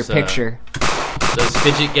one about of your those, picture. Those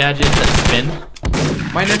fidget gadgets that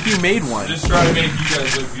spin. My nephew made one. Just try to make you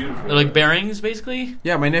guys look beautiful. They're like bearings, basically.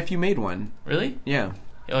 Yeah, my nephew made one. Really? Yeah.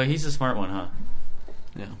 Oh, he's a smart one, huh?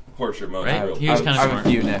 Portrait mode. Right? Real He was I kinda have smart. a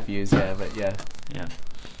few nephews, yeah, but yeah. Yeah. One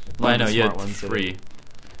Well, I of the know you had smart ones that 3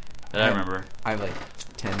 that I remember. I have like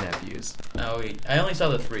 10 nephews. Oh, I only saw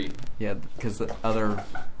the 3. Yeah, because the other,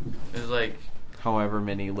 It was like however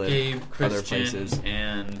many live Gabe, other Christian, places.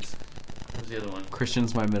 and what was the other one?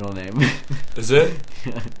 Christian's my middle name. Is it?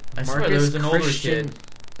 I swear there was an older kid.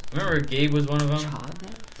 Remember Gabe was one of them,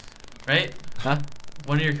 right? Huh?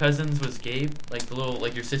 One of your cousins was Gabe, like the little,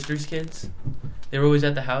 like your sister's kids. They were always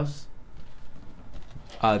at the house.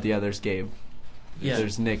 The other's Gabe. Yeah.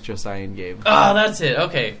 There's Nick, Josiah, and Gabe. Oh, that's it.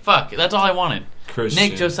 Okay, fuck. That's all I wanted. Christian.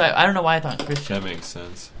 Nick, Josiah. I don't know why I thought Christian. That makes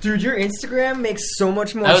sense. Dude, your Instagram makes so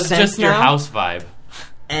much more That was sense just your now. house vibe.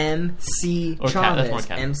 MC Or Cat- that's more Chavez.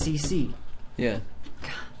 Cat. MCC. Yeah.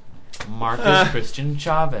 Marcus Christian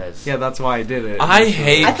Chavez. Yeah, that's why I did it. I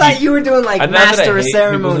hate. I thought you were doing like I know that I master of hate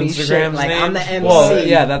ceremonies people's shit. Instagrams Like I'm the names. MC. Well,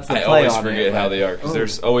 yeah, that's the I play always on forget it. how they are because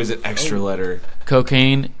there's always an extra letter.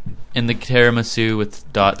 Cocaine in the tiramisu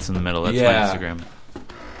with dots in the middle. That's Yeah. my Instagram.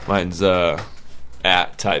 Mine's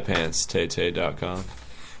at tightpantstay.com.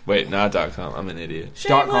 Wait, not .com. I'm an idiot.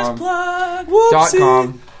 .com. plug.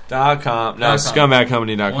 .com. .com. No,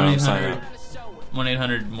 scumbagcompany.com. Sign up.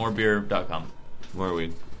 1-800-morebeer.com. More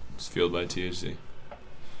weed. It's fueled by THC.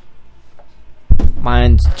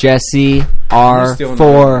 Mine's Jesse still not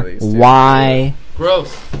these two. R4Y.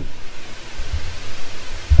 Gross.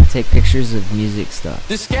 I take pictures of music stuff.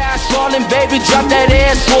 The sky's falling, baby, drop that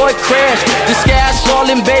ass for it crash. The sky's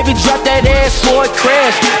falling, baby, drop that ass for it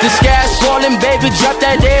crash. The sky's falling, baby, drop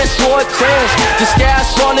that ass for it crash. The sky's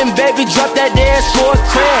falling, baby, drop that ass for it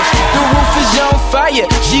crash. The roof is on fire,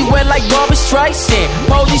 she wet like Barbra Streisand.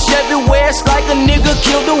 Police everywhere, it's like a nigga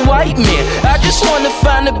killed a white man. I just wanna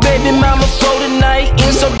find a baby mama for the night,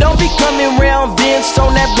 and so don't be coming round Vince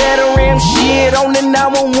on that better ram shit. On the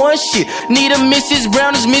 911 shit. Need a Mrs.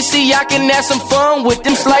 Brown as Missy, I can have some fun with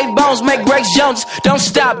them slave bones, make Grace Jones. Don't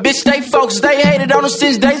stop, bitch, stay focused. They hated on us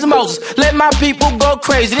since days of Moses. Let my people go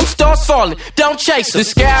crazy, them stars falling, don't chase them. The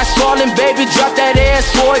sky's falling, baby, drop that ass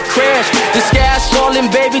for it crash. The sky's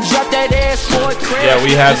falling, baby, drop that ass for it crash.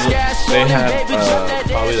 Yeah, they have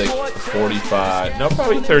probably like 45, no,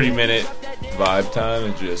 probably 30-minute vibe time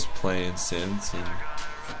and just playing synths and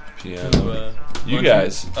piano. You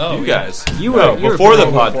guys. You were before the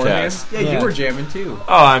playing podcast. Yeah, Yeah. you were jamming too.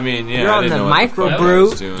 Oh, I mean, yeah. You're I on didn't the know what micro fuck I brew.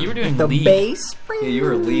 was doing. You were doing The lead. bass. Yeah, you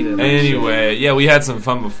were leading. Anyway, yeah, we had some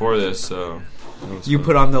fun before this, so. It was You fun.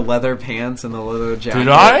 put on the leather pants and the leather jacket. Did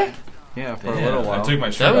I? Yeah, for a Yeah, little while. I took my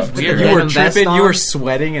shirt That was off. weird. You were Denim vest tripping. You on. were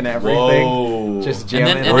sweating and everything. Whoa. Just And jamming.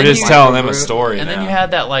 then- and We're then just you- telling them a story And now. then you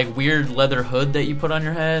had that like weird leather hood that you put on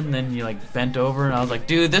your head, and then you like bent over, and I was like,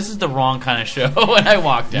 "Dude, this is the wrong kind of show." And I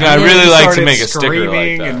walked out. Yeah, I And really you like to started make a sticker like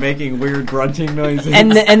screaming that. and making weird grunting noises.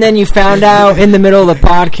 And then you found out in the middle of the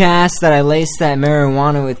podcast that I laced that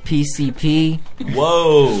marijuana with PCP.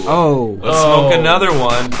 Whoa. Oh. Let's smoke another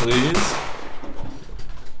one, please.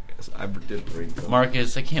 I did bring them.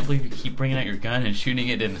 Marcus, I can't believe you keep bringing out your gun and shooting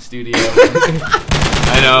it in the studio.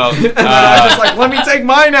 I know. I was like, let me take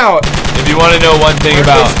mine out. If you want to know one thing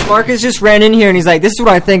about... Marcus just ran in here and he's like, "This is what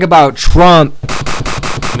I think about Trump."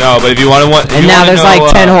 No, but if you want to... And now there's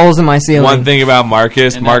like 10 holes in my ceiling. One thing about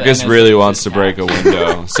Marcus, And Marcus that really is wants to his break a hat.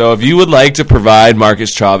 window. So if you would like to provide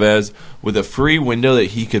Marcus Chavez with a free window that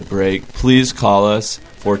he could break, please call us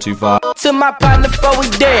 425. To my partner before we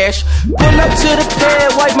dash. Pull up to the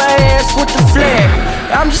pad, wipe my ass with the flag.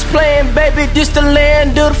 I'm just playing, baby, this the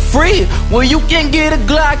land of the free. Where you can get a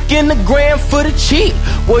Glock in the gram for the cheap.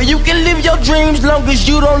 Where you can live your dreams long as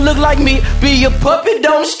you don't look like me. Be a puppet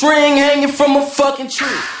on a string hanging from a fucking tree.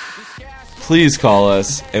 Please call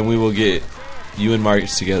us, and we will get you and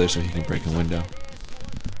Marcus together so he can break a window.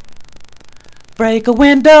 Break a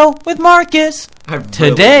window with Marcus. I really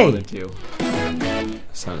Today. wanted to.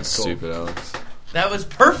 Sounded stupid, Alex. That was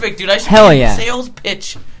perfect, dude. I should Hell be yeah. a sales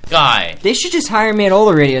pitch guy. They should just hire me at all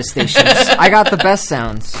the radio stations. I got the best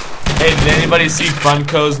sounds. Hey, did anybody see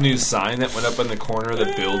Funko's new sign that went up in the corner of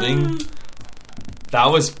the building? That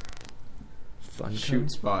was...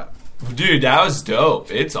 Shoot spot. Dude, that was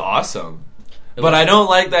dope. It's awesome. But I don't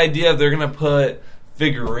like the idea of they're going to put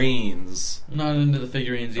figurines. I'm not into the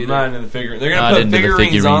figurines I'm either. not into the figurines. They're Not going to put into the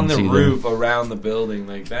figurines on the figurines either. roof around the building.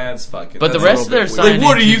 Like, that's fucking... But the that's a rest of their little bit weird. signage Like,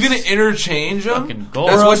 what, are you is going to interchange them? fucking gold.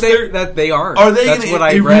 That's Or what they are. Are they That's gonna, what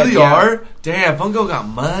I they read, really yeah. are? Damn, Funko got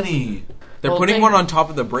money. They're Well, putting they- one on top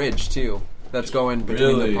of the bridge too. That's going between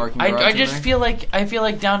Really? the parking garage. I and just there. feel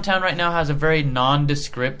like downtown right now has a very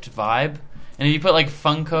nondescript vibe, and if you put like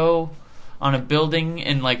Funko on a building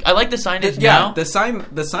and like I like the signage now. the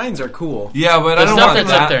signs are cool. Yeah, but The I don't stuff want that's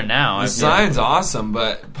that. up there now, The I- sign's awesome,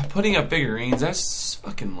 but putting up figurines, that's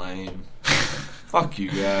fucking lame. Fuck you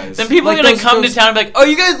guys. Then people Like are gonna those- come those- to town and be like, "Oh,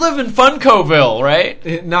 you guys live in Funkville,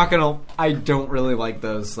 right?" Not gonna. I don't really like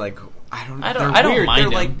those. Like I don't. I they're don't weird. mind They're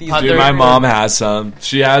them. like these. But Dude, they're- my mom has some.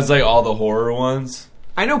 She has like all the horror ones.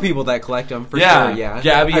 I know people that collect them for Yeah, sure. Yeah,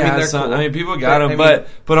 Gabby I mean, has they're some. cool. I mean, people got them, I mean, but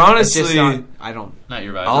it's just honestly, not, I don't. Not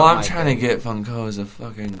your vibe. all not I'm my trying thing. to get Funko is a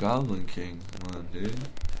fucking Goblin King one, dude.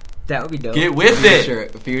 That would be dope. Get with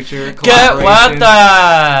it. Future. Get what collaboration.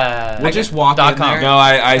 the? We'll just walk .com. in there. No,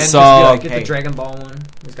 I And just saw. be like, Get hey, the Dragon Ball one.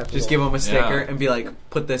 It's got the just little- give them a sticker Yeah. and be like,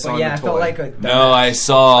 put this But on yeah, the I toy. felt like a. No, I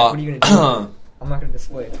saw. What are you gonna do? I'm not gonna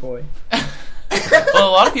display a toy. Well,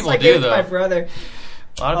 a lot of people It's like do it's my though. brother.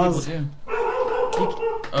 A lot of people do.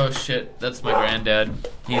 Oh shit, that's my granddad.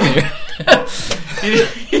 He's here.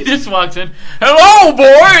 he just walks in. Hello,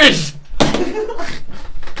 boys.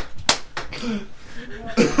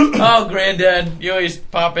 Oh, granddad, you always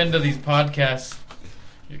pop into these podcasts.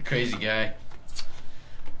 You're a crazy guy.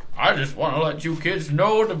 I just want to let you kids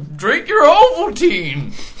know to drink your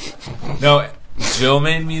Ovaltine. No, Jill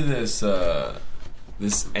made me this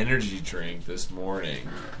this energy drink this morning.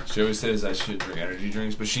 She always says I should drink energy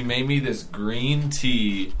drinks, but she made me this green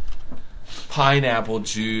tea, pineapple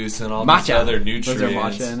juice, and all these Matcha. other Was nutrients. there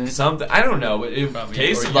matcha in it? Something I don't know, but it Probably.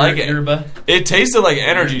 tasted Or like it. yerba. It tasted like an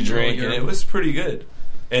energy drink, and yerba. it was pretty good.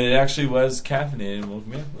 And it actually was caffeinated and woke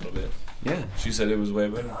me up a little bit. Yeah, She said it was way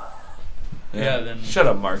better. Yeah, then- Shut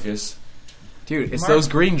up, Marcus. dude, it's Mark- those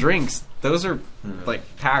green drinks. Those are like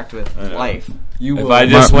packed with I know. life. You If will. I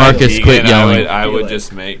just went Marcus, vegan, quit yelling. I Feel would it.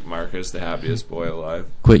 just make Marcus the happiest boy alive.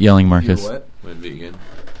 Quit yelling, You Marcus. what? Went vegan.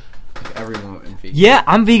 Everyone went vegan. Yeah,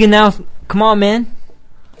 I'm vegan now. Come on, man.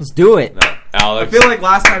 Let's do it. No, I Alex. feel like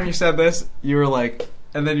last time you said this, you were like,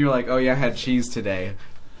 and then you were like, "Oh yeah, I had cheese today."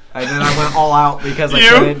 And then I went all out because I You?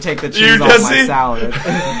 couldn't take the cheese You, off my Jesse? salad.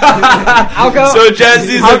 I'll go. So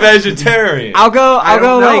Jesse's a vegetarian. I'll go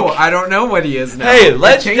like. I don't know what he is now. Hey,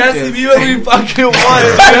 let It changes. Jesse be what we fucking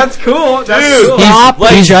want. That's cool. That's Dude. cool. Stop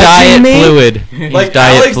He's judging diet me. fluid. He's Like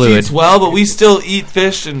diet Alex fluid. eats well, but we still eat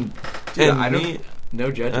fish and I don't. meat.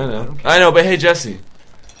 No judging. I I know. don't care. I know, but hey, Jesse,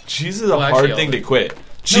 cheese is a Well, actually, hard thing I'll- to quit.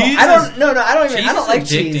 No, Cheese. I don't. No, I don't even. Cheese I don't is like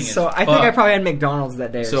addicting cheese. as So I think fuck. I probably had McDonald's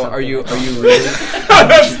that day. Or So something. are you really?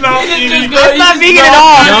 That's not eating. That's not vegan at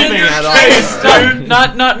all. Nothing at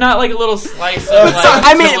all. Not like a little slice of like.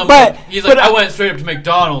 I mean, filament. but- he's like, but I went straight up to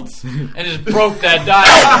McDonald's and just broke that diet.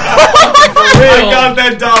 I got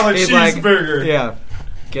that dollar He's like, cheeseburger. yeah.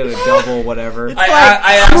 Get a double, whatever. It's I like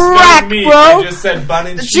asked crack, no meat. bro. I just said bun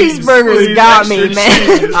and The cheese. cheeseburgers Please, got me, extra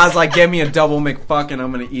man. cheese. I was like, give me a double McFucking.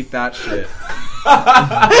 I'm gonna eat that shit.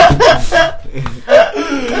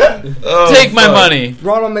 Oh, Take my fuck. money.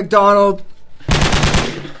 Ronald McDonald.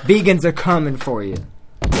 Vegans are coming for you.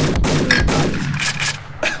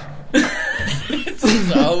 This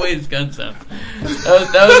is always gun sound.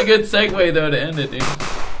 That was a good segue though to end it, dude.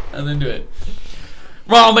 And then do it.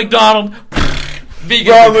 Ronald McDonald.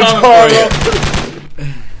 Vegan Ronald coming for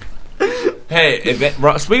you. Hey,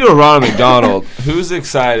 speaking of Ronald McDonald, who's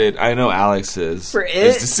excited? I know Alex is. For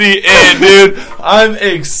Is it? to see it, dude. I'm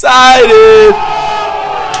excited.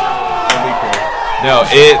 No,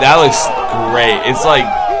 that looks great. It's like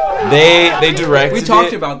they directed. We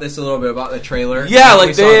talked it. about this a little bit about the trailer. Yeah, like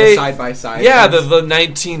we saw they the side by side. Yeah, the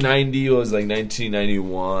 1990 was like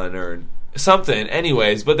 1991 or something.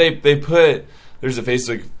 Anyways, but they put there's a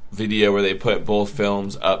Facebook video where they put both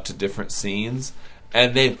films up to different scenes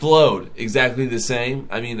and they flowed exactly the same.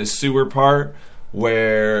 I mean, the sewer part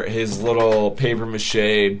where his little paper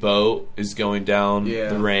mache boat is going down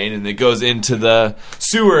the rain and it goes into the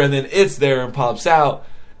sewer and then it's there and pops out.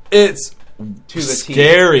 It's To the T.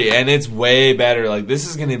 scary and it's way better. Like, this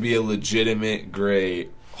is going to be a legitimate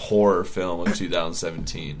great horror film of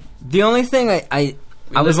 2017. The only thing I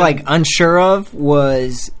was like unsure of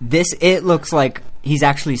was this. It looks like he's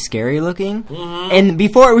actually scary looking, and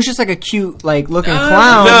before it was just like a cute like looking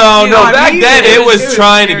clown. No, back then it was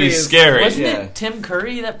trying to scary be as- scary. Wasn't Yeah. it Tim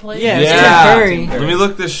Curry that played? Yeah, it? it's Yeah. Tim Curry. Let me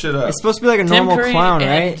look this shit up. It's supposed to be like a Tim normal Curry clown,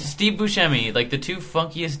 and right? Steve Buscemi, like the two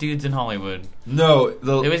funkiest dudes in Hollywood. No,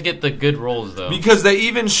 They always get the good roles though. because they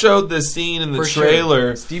even showed the scene in the For sure.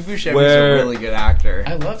 trailer Steve Buscemi's where- a really good actor.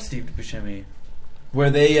 I love Steve Buscemi.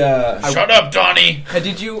 where they Shut up, Donnie.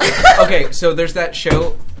 Did you? Okay, so there's that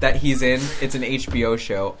show that he's in. It's an HBO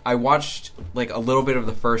show. I watched like a little bit of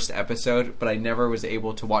the first episode, but I never was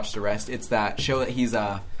able to watch the rest. It's that show that he's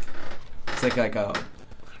it's like a,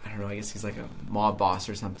 I don't know. I guess he's like a mob boss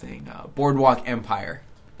or something. Boardwalk Empire.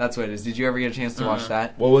 That's what it is. Did you ever get a chance to watch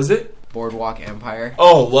that? what was it? Boardwalk Empire.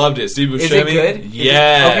 Oh, loved it. Steve Buscemi. Is it good? Is it-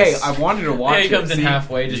 Yes. Okay, I wanted to watch Yeah, he it. comes in See-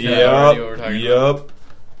 halfway, just know already what we're Yup. talking about. Yup.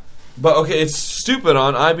 But okay, it's stupid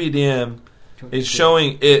on IBDM. It's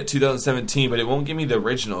showing it 2017, but it won't give me the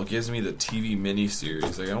original. It gives me the TV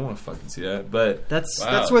miniseries. Like, I don't want to fucking see that. But That's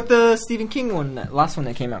Wow. what the Stephen King one, that last one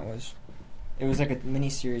that came out was. It was like a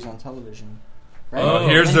miniseries on television. Right? Oh,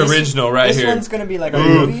 here's And the this- original right this here. one's gonna be like a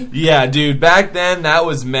Ooh, movie. yeah, dude. Back then, that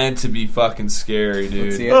was meant to be fucking scary, dude.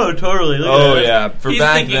 Let's see it. Oh, totally. Look Oh at that. yeah, for He's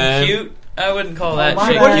back thinking then. cute. I wouldn't call that my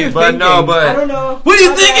shit bad. What are cute. you But no, I but don't know. What are you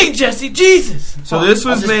My thinking, bad. Jesse? Jesus. so this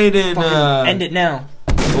I'll was just made in. fucking end it now.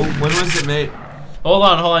 When was it made? Hold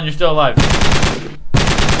on. You're still alive.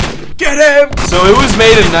 Get him! So it was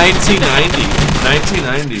made in 1990.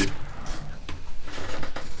 1990.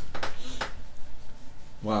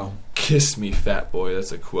 Wow. Kiss me, fat boy.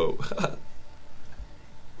 That's a quote.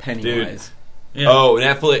 Pennywise. Yeah. Oh,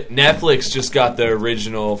 Netflix just got the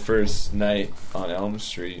original First Night on Elm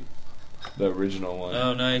Street. The original one.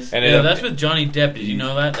 Oh, nice. And yeah, it- that's with Johnny Depp. Did you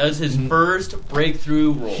know that? That was his first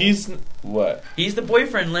breakthrough role. He's what? He's the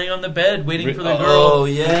boyfriend laying on the bed waiting for the girl. Oh,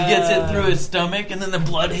 And yeah. he gets it through his stomach, and then the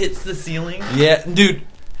blood hits the ceiling. Yeah, dude.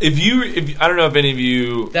 If I don't know if any of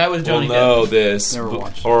you That was Johnny will know Depp. this Never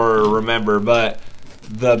watched it. or remember, but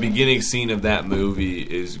the beginning scene of that movie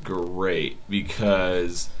is great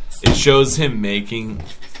because it shows him making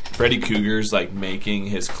Freddy Krueger's like making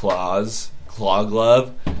his claw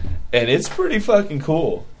glove, and it's pretty fucking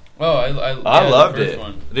cool. Oh, I I loved the first it,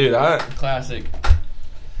 One. dude. Classic.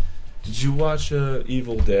 Did you watch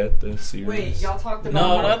Evil Dead the series? Wait, y'all talked about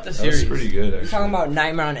No, not the That series. was pretty good. You're talking about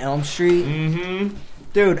Nightmare on Elm Street, Mm-hmm.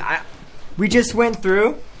 dude. We just went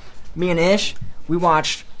through. Me and Ish, we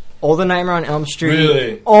watched all the Nightmare on Elm Street,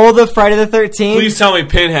 Really? all the Friday the 13th, Please tell me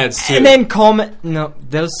Pinhead's too. and then Coleman. No,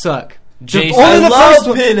 those suck. Jason. Only I the love first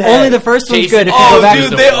one. Pinhead. Only the first one's Jason- good. If you Oh, go back.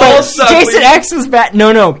 dude, they But all But suck. Jason X was bad.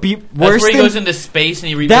 No, That's worse where he than goes into space and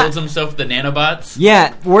he rebuilds himself with the nanobots.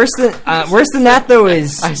 yeah. Worse than that though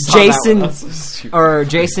is I saw that one. Jason That's so stupid. or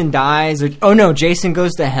Jason dies or oh no, Jason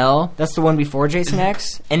goes to hell. That's the one before Jason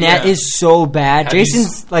X, and that Yeah. is so bad. Have you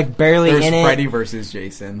Jason's like barely There's in it. Freddy versus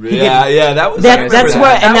Jason. Yeah, that was. That- I remember that's that.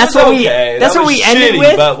 what- and That that's was what we- okay. that's That what was we ended shitty,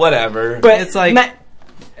 with. But whatever. But It's like- not-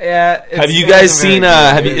 Yeah. Have you guys seen?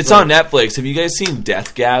 It's on Netflix. Have you guys seen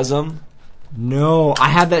Deathgasm? no, I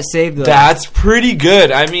have that saved though. That's pretty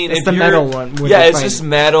good. I mean, It's if the you're- metal one with Yeah, the it's fight. just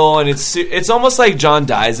metal, and it's almost like John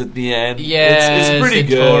dies at the end. Yes, it's pretty it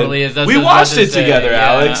good. totally is. That's We what I was watched about it to say. together,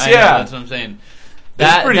 Alex. I know, Yeah, that's what I'm saying. It's a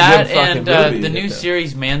That pretty that good fucking and movie. the new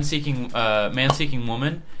series Man Seeking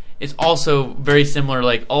Woman is also very similar.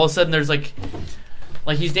 Like all of a sudden there's like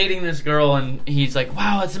he's dating this girl and he's like,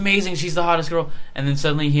 wow, it's amazing, she's the hottest girl, and then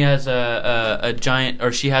suddenly he has a giant,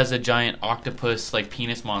 or she has a giant octopus like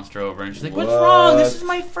penis monster over, and she's like, what's wrong? This is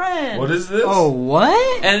my friend. What is this? Oh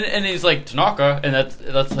what? And he's like, Tanaka, and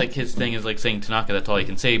that's like his thing is like saying Tanaka. That's all he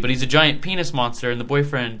can say. But he's a giant penis monster, and the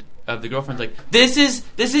boyfriend of the girlfriend's like, this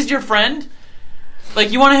is your friend.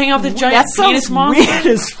 Like, you want to hang out with this giant That penis sounds monster? weird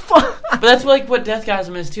as fuck. But that's like what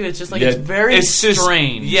Deathgasm is too. It's just like it's very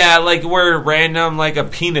strange. Yeah, like where random like a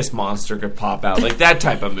penis monster could pop out, like that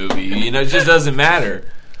type of movie. You know, it just doesn't matter.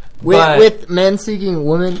 But- With Man Seeking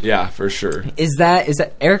Woman, Yeah, for sure. is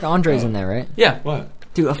that Eric Andre's in there, right? Yeah. What?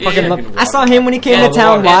 Dude, I Yeah, fucking yeah. love. I saw him when he came And- to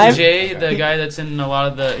town and live. Jay, the guy that's in a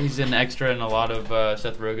lot of he's an extra in a lot of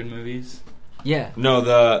Seth Rogen movies. Yeah. No,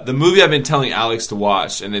 the movie I've been telling Alex to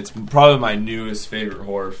watch, and it's probably my newest favorite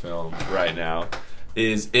horror film right now,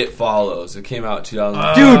 is It Follows. It came out in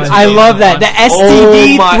 2000. Dude, I love that. The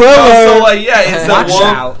STD thriller. So like, yeah, it's Watch a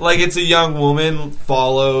out. like it's a young woman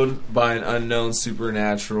followed by an unknown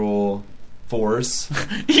supernatural force.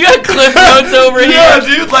 You got cliff notes over here. Yeah,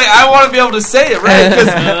 dude. Like, I want to be able to say it right because,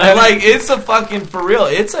 like, it's a fucking for real.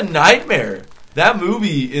 It's a nightmare. That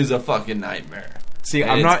movie is a fucking nightmare. See,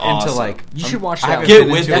 And I'm it's not awesome. into like. You should watch I that. haven't Get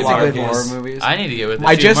been with into it, a lot of Marcus. horror movies. I need to get with this.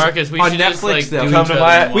 I dude. just- Marcus, we on should just Netflix, like though. do Come each to other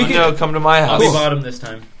my, one. we can come to my I'll house. be bottom this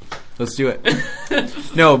time. Let's do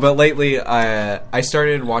it. No, but lately I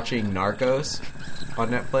started watching Narcos on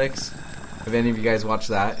Netflix. Have any of you guys watched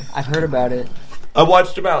that? I've heard about it. I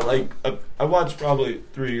watched about I watched probably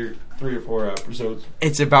three or four episodes.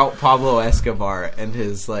 It's about Pablo Escobar and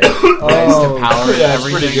his like rise to power and Yeah, it's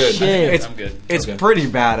everything. pretty good. Shit. It's I'm good. it's Okay. pretty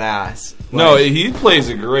badass. No, Like, he plays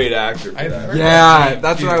a great actor. For I've that. heard- yeah,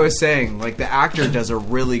 that's what I was saying. Like the actor does a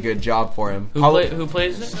really good job for him. Who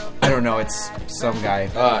plays it? I don't know. It's some guy.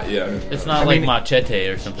 Yeah. It's not I like mean- Machete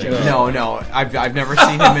or something. No, I've never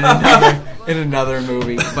seen him in another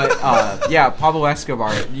movie. But yeah, Pablo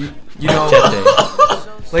Escobar. You know,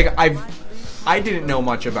 like I didn't know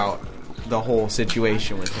much about the whole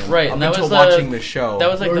situation with him. Right, up and that until was watching the show. That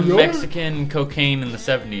was like the Mexican cocaine in the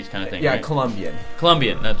 70s kind of thing. yeah, right? Colombian.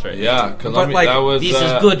 Colombian. That's right. Yeah, Columbia, like, that was. This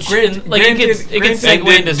is good shit. Like it gets And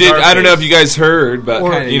segue into I don't know if Scarface. you guys heard, but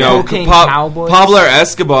Or you know, Cocaine Cowboys. Pablo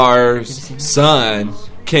Escobar's son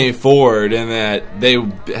came forward, and that they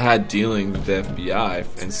had dealings with the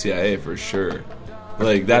FBI and CIA for sure.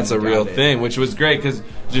 Like that's a Got real it. thing, which was great because it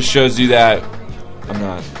just shows you that. I'm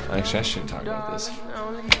not actually. I shouldn't talk about this.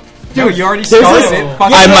 Dude, you already There's started this- it. Yeah,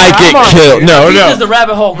 Fucking- I might come on. get killed. No, Deep no. as the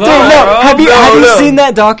rabbit hole goes. Dude, no, have you no. seen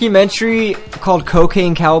that documentary called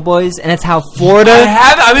Cocaine Cowboys? And it's how I Florida.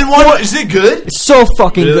 have. I've been watching. Is it good? It's so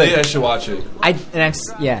fucking Really, I good. should watch it.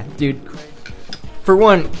 Yeah, dude. For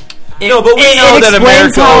one, it, No, but we it know that explains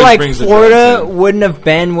America how always like brings the Florida drugs in. wouldn't have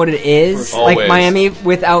been what it is, like Always. Miami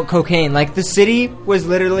without cocaine. Like the city was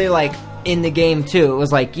literally like in the game too. It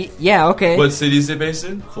was like, yeah, okay, What city is it based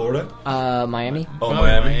in? Florida. Miami. Oh, Probably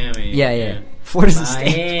Miami. Yeah. Florida's a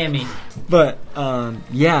state. Miami. But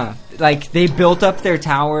yeah, like they built up their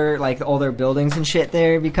tower, like all their buildings and shit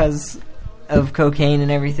there because of cocaine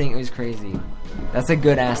and everything. It was crazy. That's a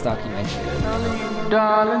good ass documentary.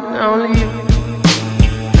 Darling, only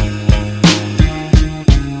you.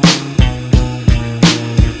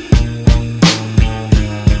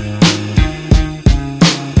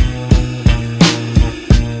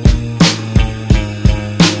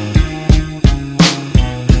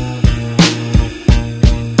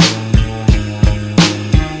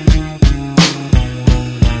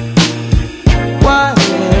 What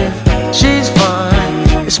if she's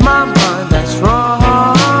fine? It's my mind that's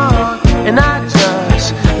wrong, and I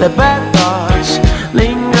just let bad thoughts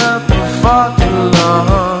linger for far too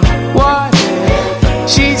long. What if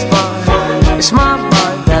she's fine? It's my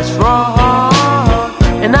mind that's wrong,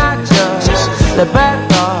 and I just let bad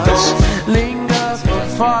thoughts linger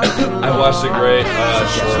for far too long. I watched watched a great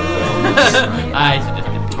short film.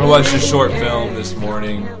 I watched a short film this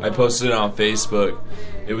morning. I posted it on Facebook.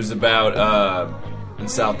 It was about in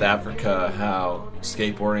South Africa how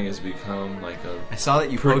skateboarding has become like a. I saw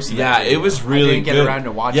that you posted. Yeah, that it was really I didn't good. get around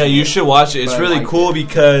to watching yeah, you it, should watch it. It's but I really liked cool it.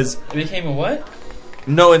 because It became a what?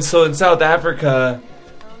 no, and so in South Africa,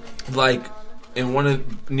 like in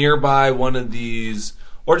nearby one of these,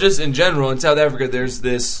 or just in general in South Africa, there's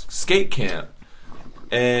this skate camp.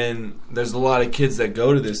 And there's a lot of kids that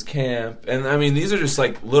go to this camp. And, I mean, these are just,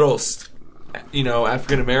 like, little,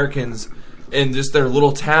 African Americans in just their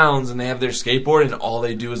little towns. And they have their skateboard, and all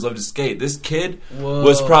they do is love to skate. This kid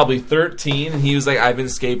was probably 13, and he was like, I've been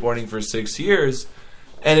skateboarding for 6 years.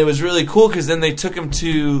 And it was really cool because then they took him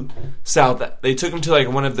to like,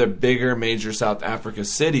 one of the bigger major South Africa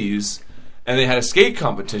cities. And they had a skate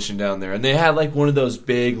competition down there. And they had, like, one of those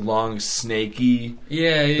big, long, snaky...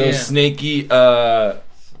 Those snaky, I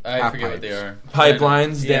forget what they are.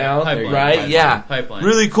 pipelines down, pipeline, right? pipeline, Yeah. pipeline.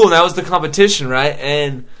 Really cool. And that was the competition, right?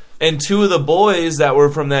 And two of the boys that were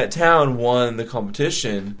from that town won the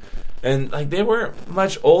competition. And, like, they weren't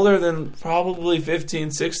much older than probably 15,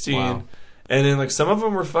 16. Wow. And then, like, some of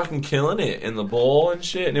them were fucking killing it in the bowl and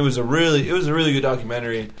shit. And it was a really good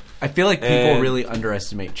documentary. I feel like people And- really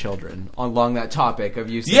underestimate children along that topic of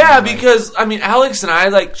you saying, Yeah, like, because, I mean, Alex and I,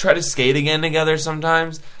 like, try to skate again together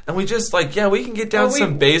sometimes. And we just, like, yeah, we can get down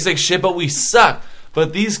some basic shit, but we suck.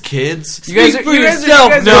 But these kids... you guys Speak are, for you guys are- yourself.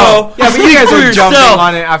 you guys No. are- yeah, but you guys Speak for are jumping yourself.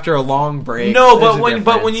 on it after a long break. No, There's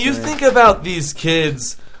but a when you difference. think about these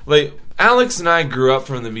kids, like, Alex and I grew up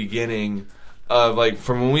from the beginning of, like,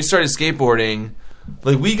 from when we started skateboarding,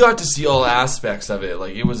 like, we got to see all aspects of it.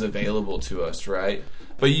 Like, it was available to us, right?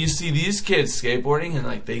 But you see these kids skateboarding and,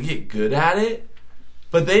 like, they get good at it,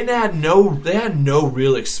 but they had no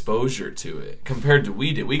real exposure to it compared to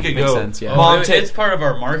we did. We could Makes go, sense, yeah. Mom, It's part of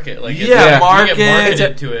our market. Like, yeah, market. We get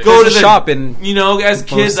marketed to it. Go to There's a the shop in you know, as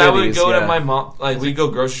kids, I would cities, go to yeah. my mom, like, we'd go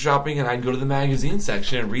grocery shopping, and I'd go to the magazine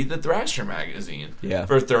section and read the Thrasher magazine Yeah.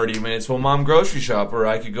 for 30 minutes while Mom grocery shop, or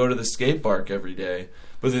I could go to the skate park every day.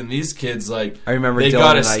 But then these kids, like, I remember they Dylan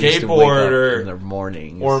got a and I used to wake skateboard, up in the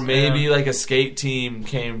mornings. or maybe like a skate team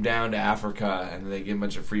came down to Africa and they get a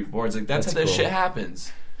bunch of free boards. Like, that's how that cool. shit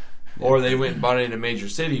happens. Or they went and bought it in a major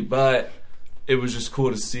city, but it was just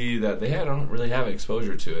cool to see that they don't really have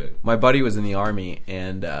exposure to it. My buddy was in the army,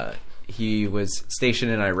 and he was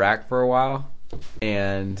stationed in Iraq for a while,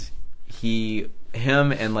 and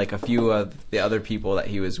him and like a few of the other people that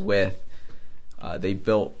he was with, they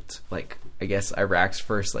built, like, I guess Iraq's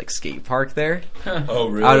first like skate park there. Oh,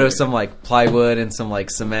 really? Out of some like plywood and some like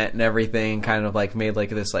cement and everything, kind of like made like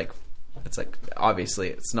this, like, it's like, obviously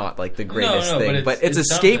it's not like the greatest No, thing, but it's a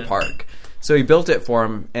it's skate something. park. So he built it for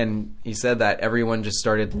him, and he said that everyone just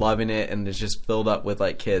started loving it, and it's just filled up with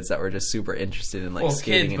like kids that were just super interested in like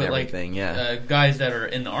skating and everything. Guys that are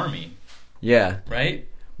in the army, Yeah. right?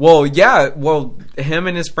 Well, yeah. Well, him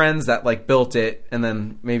and his friends that like built it, and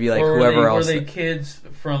then maybe like Or whoever else. Were they kids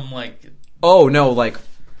from like Oh no, like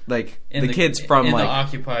in the kids from in like the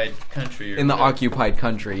occupied country, or in the whatever. occupied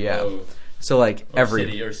country. Yeah. Oh, So like or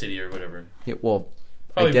every city or whatever. yeah, well,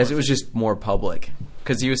 Probably I guess more it was just more public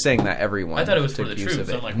because he was saying that everyone. I thought it was for took the use troops.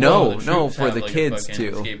 of it. I'm like, no, whoa, the no, troops for have, the like, a kids fucking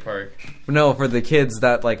too. Skate park. No, for the kids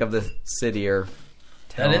that like of the city or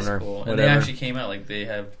town That is or cool. whatever. And they actually came out like they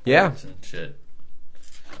have Yeah. boards and shit.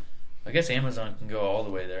 I guess Amazon can go all the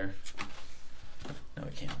way there. No,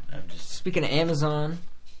 it can't. I'm just. Speaking of Amazon,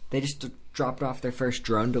 they just dropped off their first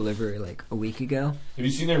drone delivery like a week ago. Have you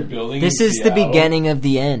seen their building? This in is the Seattle? beginning of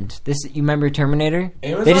the end. You remember Terminator?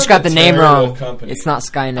 Amazon's They just got a the name terrible wrong. company. It's not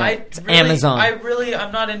Skynet. It's Amazon.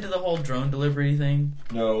 I'm not into the whole drone delivery thing.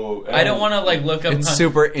 No, I don't want to like look up. It's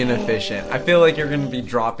super inefficient. I feel like you're going to be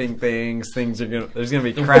dropping things. Things are going. There's going to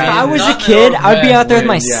be The crap. If I was a Nothing kid, else I'd be bad out there with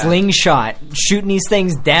my wind, yeah. slingshot, shooting these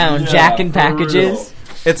things down, Yeah, jacking for packages. real.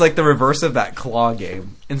 It's like the reverse of that claw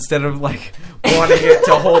game. Instead of like wanting it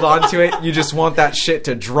to hold on to it, you just want that shit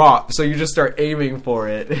to drop. So you just start aiming for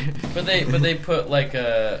it. But they put like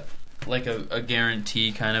a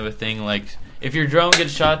guarantee kind of a thing. Like if your drone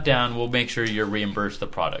gets shot down, we'll make sure you're reimbursed the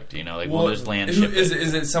product. You know, like we'll just land ship it.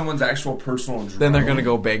 Is it someone's actual personal drone? Then they're gonna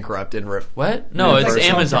go bankrupt and rip. What? No, it's Reimburse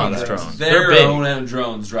Amazon's products. drones. Their They're big, own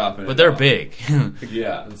drones dropping it but they're off. big.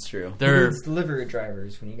 Yeah. That's true. They're It's delivery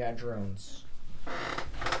drivers when you got drones.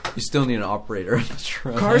 You still need an operator on the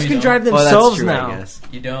drone. Cars you can don't. drive Well, that's themselves true, now. I guess.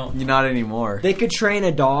 you don't. You're not anymore. They could train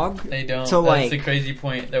a dog. They don't. To, That's like, the crazy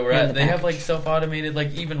point that we're hand at. the They have like package. self-automated,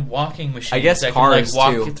 like even walking machines. I guess that cars, can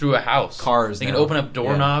like walk too. through a house. Cars They can now. open up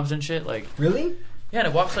doorknobs and shit. Like Really? yeah, and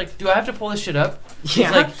it walks like. Do I have to pull this shit up? It's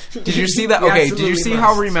Yeah. like Did you see that? You Okay, did you absolutely see must.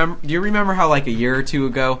 how do you remember how like a year or two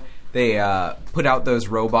ago they put out those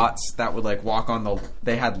robots that would like walk on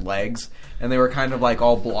they had legs, and they were kind of like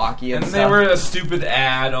all blocky and And stuff. they were a stupid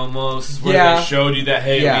ad almost where Yeah. they showed you that,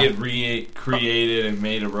 hey, Yeah. we had recreated and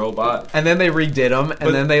made a robot. And then they redid them, and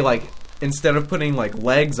But- then they like instead of putting like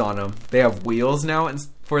legs on them, they have wheels now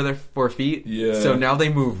for feet. Yeah. So now they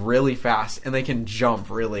move really fast and they can jump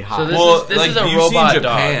really high. So this Well, this like is a you've robot seen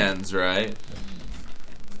dog. Japan's, right?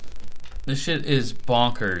 This shit is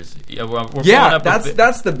bonkers. Yeah, we're pulling yeah, up a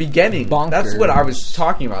that's the beginning. That's what I was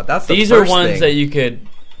talking about. That's the These are first ones thing. that you could.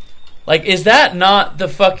 Like, is that not the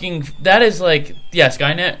fucking. That is like. Yeah,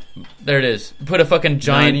 Skynet. There it is. Put a fucking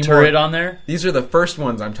giant anymore. turret on there. These are the first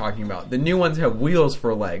ones I'm talking about. The new ones have wheels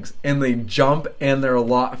for legs, and they jump, and they're a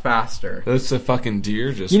lot faster. That's a fucking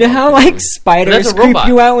deer just. You know how like spiders That's a creep robot.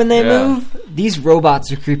 you out when they Yeah. move? These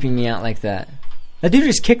robots are creeping me out like that. That dude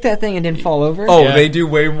just kicked that thing and didn't fall over. Oh, Yeah. they do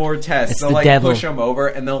way more tests. It's They'll the like devil. push them over,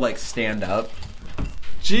 and they'll like stand up.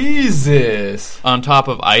 Jesus. On top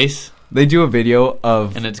of ice, They do a video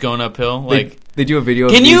of and it's going uphill. they, Like. they do a video.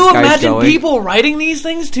 Can of these you guys imagine going. people writing these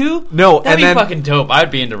things too? No, That'd and be then fucking dope.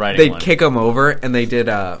 I'd be into writing they'd one. kick them over, and they did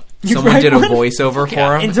You someone write did a one? voiceover for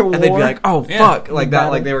them, into and they'd be war? like, "Oh Yeah. fuck," like that,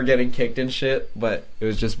 Battle. like they were getting kicked and shit. But it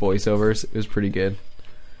was just voiceovers. It was pretty good.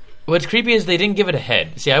 What's creepy is they didn't give it a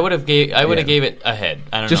head. See, I would have gave it a head.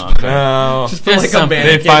 I don't Just- know. No. Just Just put like a something.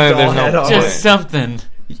 mannequin They find that doll there's no head on point. it. Just something.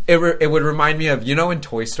 It would remind me of, you know, in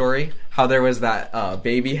Toy Story, how there was that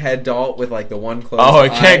baby head doll with like the one closed Oh,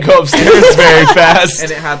 it eye, can't go upstairs very fast.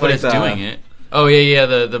 and it had But like it's the doing it. Oh yeah.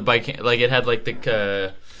 The bike. Like it had like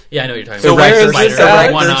the. Yeah, I know what you're talking the about. where Erector is this set,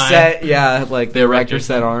 at? One eye. set, yeah, like the Erector Erector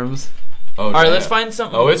set arms. Oh, All right, yeah. let's find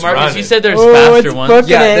something. Oh, it's Marcus, running. you said there's Oh, faster it's ones. booking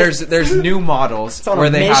Yeah, it. there's new models on a where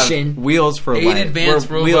they mission. have wheels for 8 legs, advanced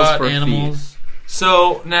or wheels robot for feet. animals.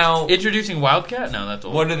 So now, Introducing Wildcat? No, that's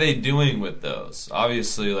old. what are they doing with those?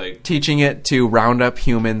 Obviously, like, Teaching it to round up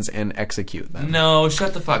humans and execute them. no,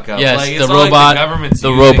 shut the fuck up. Yes, like, the it's not like robot- government's the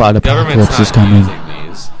using, robot government's apocalypse not is coming. using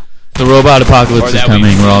these. The robot Or apocalypse is that coming.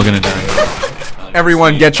 we've We're all seen. gonna die.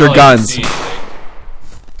 Everyone, See, get your all guns. see, like,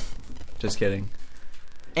 Just kidding.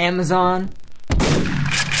 Amazon,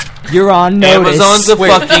 you're on notice. Amazon's a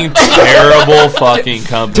fucking terrible fucking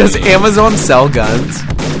company. Does Amazon sell guns?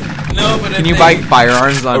 No, but Can you buy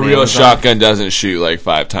firearms on a real Amazon? shotgun doesn't shoot like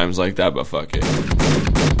 5 times like that, but fuck it.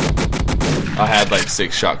 I had like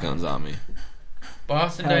 6 shotguns on me.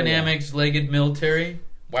 Boston Hell yeah. Dynamics legged military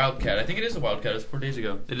Wildcat. I think it is a Wildcat. It was 4 days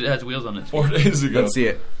ago. It has wheels on it. 4 days ago. Let's see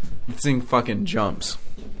it. This thing fucking jumps.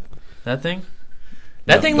 That thing.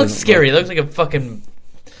 That No, thing looks doesn't scary. It looks like a fucking.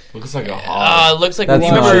 Looks like a hog. It looks like. That's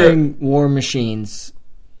you not remember? it. War Machines.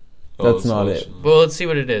 That's not it. Well, let's see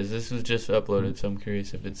what it is. This was just uploaded, so I'm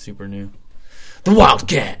curious if it's super new. The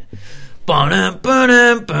Wildcat. I'll I'll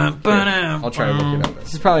try to look it up.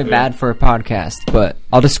 This is probably bad for a podcast, but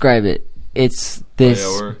I'll describe it. It's this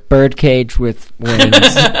we're- bird cage with wings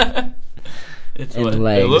It's and what?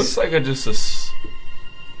 legs. It looks like a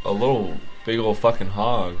little big old fucking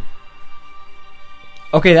hog.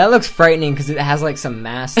 Okay, that looks frightening because it has like some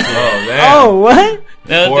mass. To it. Oh man. Oh, what?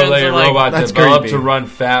 No, it's 4-legged like- robot that's developed creepy. to run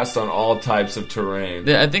fast on all types of terrain.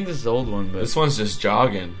 I think this is the old one, but This one's just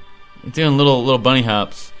jogging. it's doing little bunny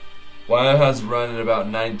hops. Why has running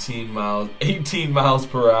about 18 miles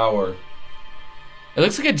per hour. It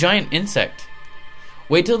looks like a giant insect.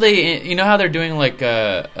 Wait till they, you know how they're doing like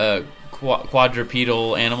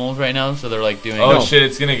quadrupedal animals right now, so they're like doing. Oh shit,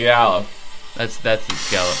 it's gonna gallop. That's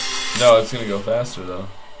its gallop. No, it's gonna go faster though.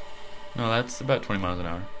 No, that's about 20 miles an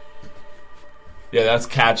hour. Yeah, that's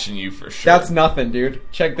catching you for sure. That's nothing, dude.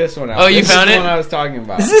 Check this one out. Oh, you This is found the it? one I was talking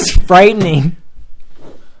about. This is frightening.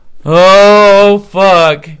 Oh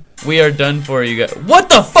fuck! We are done for, you guys. What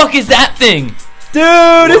the fuck is that thing?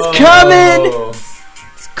 Dude, it's coming! Whoa.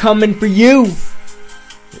 It's coming for you.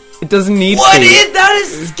 It doesn't need What feet. is that?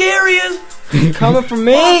 Is scary as. It's coming for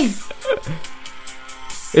me.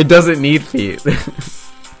 It doesn't need feet.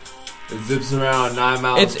 It zips around 9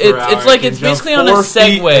 miles It's- per it's- hour. it's like It can it's jump basically on a 4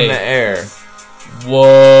 feet Segway. in the air.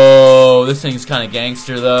 Whoa! This thing's kind of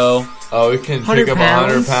gangster though. Oh, it can 100 pick up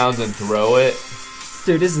 100 pounds and throw it.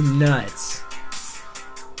 Dude, this is nuts.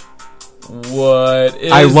 What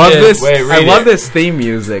is I love it? this. Wait, I read love it. this theme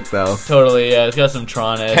music though. Totally, yeah. It's got some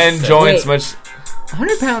Tron-esque 10 stuff. joints, Wait. much.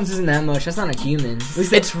 100 pounds isn't that much. That's not a human. At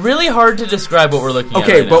least It's really hard to describe what we're looking at.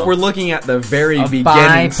 Okay, right but now. we're looking at the very a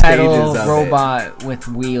beginning stages bipedal of robot with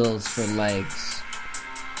wheels for legs.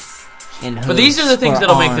 and But these are the things for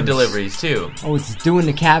that'll make the arms. deliveries too. Oh, it's doing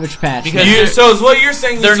the Cabbage Patch. Because So is what you're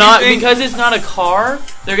saying? is they're you not think- because it's not a car.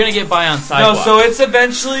 They're gonna get by on No, sidewalks. so it's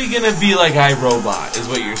eventually gonna be like iRobot, is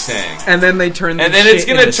what you're saying. And then they turn. And the then it's shit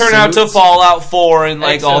gonna into turn out to suits. Fallout 4 and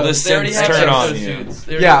like all the Exos. They already synths have turn on exosuits. you. They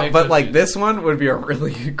already Yeah, have but like exosuits. this one would be a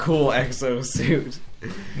really cool exosuit.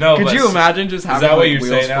 No, Could but you imagine just Is having that what like, you're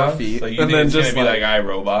wheels saying for now? feet, Like, you and think then it's just gonna be like like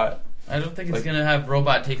iRobot? I don't think it's gonna have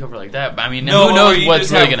robot take over like that. But I mean, No, who knows you what's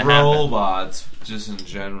just really have gonna happen? robots, just in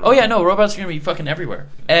general. Oh yeah, no, robots are gonna be fucking everywhere.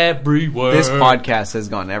 Everywhere. this podcast has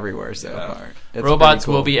gone everywhere so Yeah. far. It's Robots pretty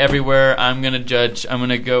cool. will be everywhere. I'm gonna judge. I'm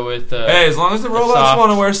gonna go with. Hey, as long as the robots soft-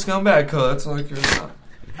 want to wear scumbag coats, like you're not.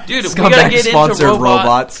 Dude, we Scumbag gotta get into sponsored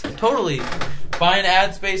robots. Totally. Buy an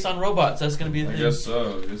ad space on robots. That's gonna be the thing.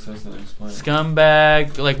 so. I guess that's not explained.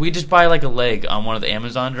 Scumbag. Like we just buy like a leg on one of the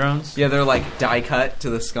Amazon drones. Yeah, they're like die cut to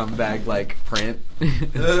the scumbag like print.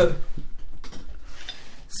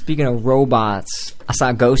 Speaking of robots, I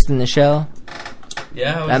saw Ghost in the Shell.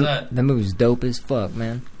 Yeah, how was that? That movie was dope as fuck,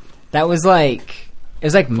 man. That was like, it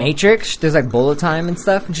was like Matrix. There's like bullet time and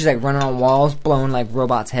stuff, and she's like running on walls, blowing like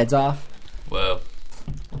robots' heads off. Whoa.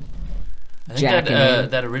 I think Jacking in.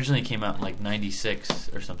 that originally came out in like '96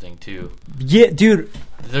 or something too. Yeah, dude.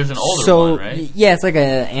 There's an older So one, right? yeah, it's like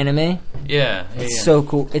an anime. Yeah. It's so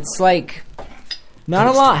cool. It's like not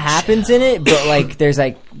a lot happens in it, but like there's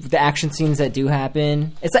like the action scenes that do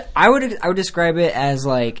happen. It's like I would describe it as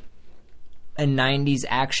like a 90s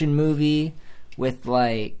action movie with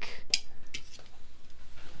like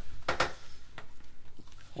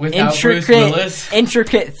Without Bruce Willis.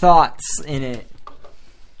 intricate thoughts in it.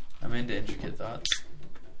 I'm into intricate thoughts.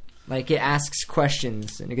 Like it asks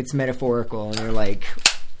questions and it gets metaphorical and you're like,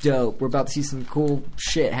 dope, we're about to see some cool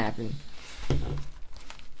shit happen.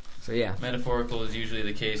 So yeah. Metaphorical is usually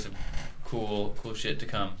the case of cool shit to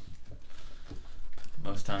come.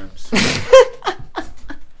 Most times.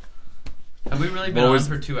 Have we really been What on was-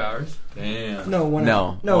 for 2 hours? Damn. No, 1 No,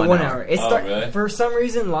 hour. No, 1 1 hour. hour. It Oh, really? For some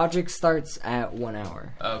reason, Logic starts at 1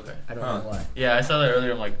 hour. Oh, okay. I don't know why. Yeah, I saw that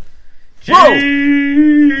earlier. I'm like, Whoa!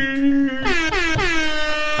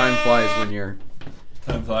 Time flies when you're.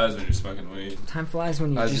 Time flies when you're smoking weed. Time flies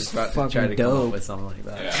when I you're was just just about to try fucking to come up dope. with something like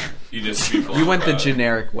that. Yeah, you just be blunt. We went the about it.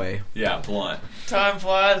 generic way, Yeah, blunt. time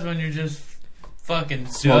flies when you're just fucking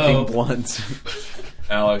smoking dope. blunts.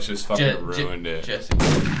 Alex just fucking Je- ruined it. Jesse.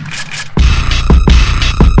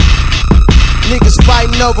 Niggas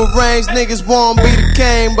fighting over rings, niggas won't be the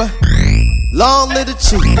king, but long live the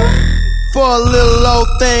chief. For a little old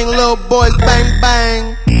thing, little boys bang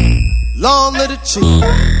bang. Long live the chief.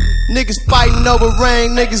 Niggas fighting over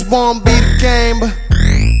ring, niggas won't be the king, but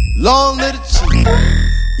long live the chief.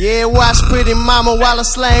 Yeah, watch pretty mama while I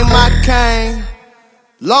slay my cane.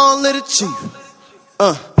 Long live the chief.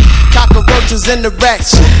 Cockroaches in the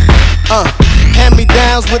ratchet.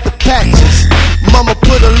 Hand-me-downs with the patches. Mama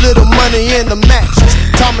put a little money in the mattress.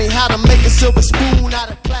 Taught me how to make a silver spoon out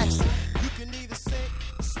of plastic. You can either sink,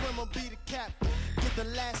 swim, or be the captain. Get the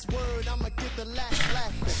last word, I'ma get the last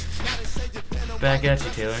laugh. Now they say Japan Back at you,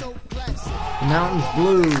 Taylor. so classy. The mountain's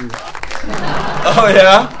blue. Oh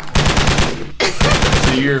yeah.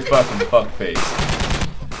 So you're fucking fuckface.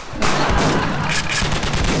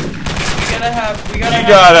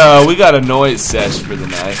 We got a noise sesh for the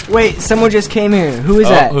night. Wait, someone just came here. Who is Oh,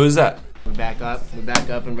 that? who's that? We back up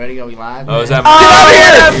and ready. Are we live? Oh, is that?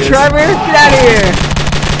 Get out of here, Trevor! Get out of here!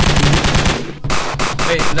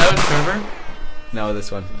 Wait, so that was Trevor? No,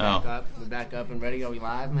 this one. Oh. We back up and ready. Are we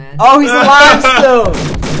live, man? Oh, he's alive still!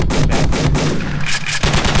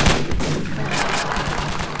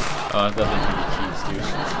 Oh, I thought they were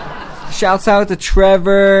keys too. Shouts out to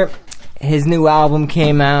Trevor. His new album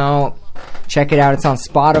came out. Check it out. It's on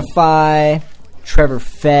Spotify. Trevor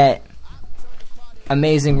Fett.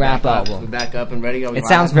 Amazing rap We album. back up and ready. Are we It live,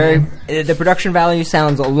 sounds man? very... The production value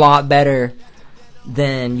sounds a lot better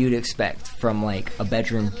than you'd expect from like a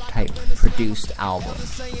bedroom type produced album.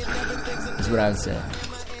 Is what I would say.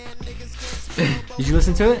 Did you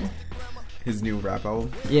listen to it? His new rap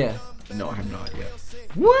album? Yeah. No, I have not yet.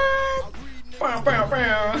 What? Got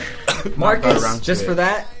around Marcus, to just it. for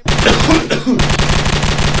that?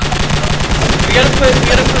 We gotta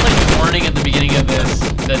put like a warning at the beginning of this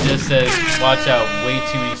that just says, "Watch out, way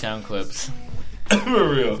too many sound clips." For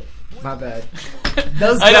real. My bad.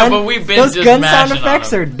 Those I know, but we've been those just gun sound mashing on effects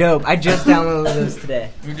them. are dope. I just downloaded those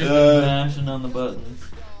today. We're just mashing on the buttons.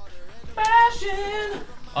 Mashing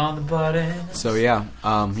on the buttons. So yeah,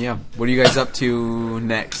 yeah. What are you guys up to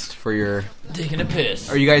next for your? Taking a piss.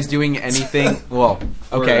 Are you guys doing anything? Well,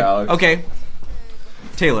 okay, Alex. okay.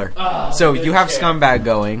 Taylor. Oh, So good you have chair. Scumbag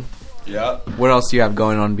going. Yep. What else do you have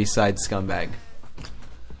going on besides Scumbag?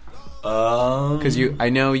 Because I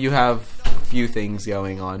know you have a few things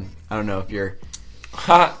going on. I don't know if you're.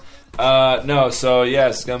 No. So yeah,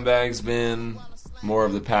 Scumbag's been more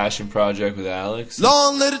of the passion project with Alex.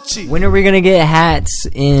 Long little cheek. When are we gonna get hats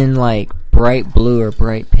in like bright blue or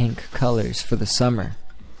bright pink colors for the summer?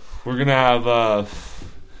 We're gonna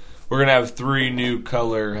have 3 new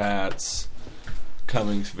color hats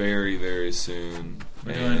coming very, very soon.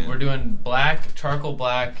 We're doing black, charcoal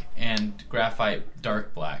black, and graphite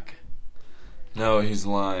dark black. No, he's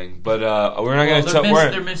lying. But we're not gonna tell.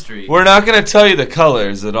 They're mystery. We're not gonna tell you the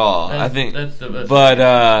colors at all. I think. That's the best.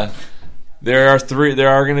 But there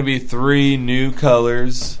are gonna be 3 new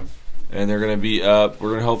colors, and they're gonna be up.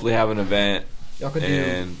 We're gonna hopefully have an event Y'all could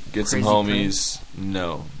and get some crazy homies.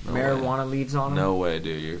 No marijuana leaves on them. No way,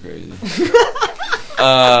 dude. You're crazy.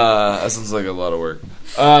 That sounds like a lot of work.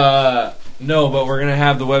 No, but we're gonna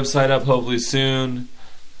have the website up hopefully soon,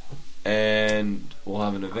 and we'll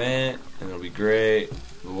have an event, and it'll be great.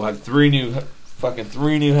 We'll have 3 new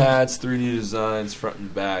hats, 3 new designs, front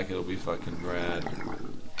and back. It'll be fucking rad.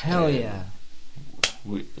 Hell yeah,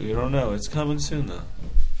 We don't know. It's coming soon though.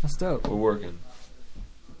 that's dope. We're working.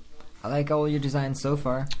 I like all your designs so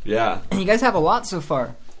far. Yeah. And you guys have a lot so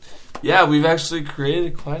far. Yeah, we've actually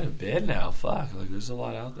created quite a bit now. Fuck, like there's a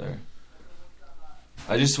lot out there.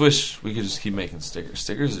 I just wish we could just keep making stickers.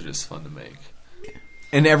 Stickers are just fun to make.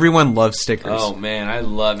 And everyone loves stickers. Oh man, I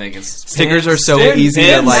love making Stickers are so easy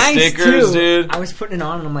to, like- stickers, dude. I was putting it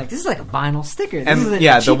on and I'm like, this is like a vinyl sticker. This And isn't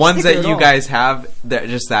yeah, a the cheap ones sticker that at you all. guys have, they're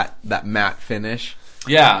just that matte finish.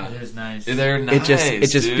 Yeah, It is nice. they're nice. It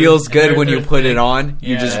just dude. feels good they're- when you they're put it thick. on.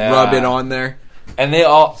 You Yeah. just Yeah. rub it on there. And they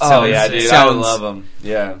all. Oh Sounds- yeah, dude. I sounds- love them.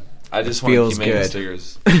 Yeah, I just want to feels keep making good.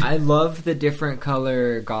 stickers. I love the different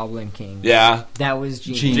color Goblin King. Yeah, That was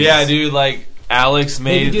genius. Genius. yeah, dude. Like Alex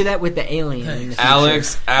Maybe made do that with the alien. In the future.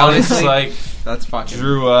 Alex Honestly, like That's fucking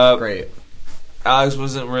drew up. great. Alex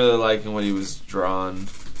wasn't really liking what he was drawing.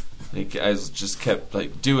 I just kept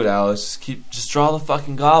like, do it, Alex. Just draw the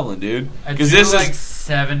fucking goblin, dude. I Because drew this like is.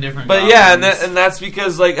 7 different. But yeah, and goblins. that's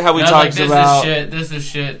because like how we And I talked was like, about. This is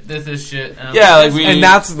shit. This is shit. And I was Yeah, like this we- is- And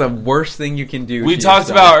that's the worst thing you can do. We to talked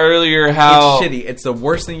yourself. about earlier how. It's shitty. It's the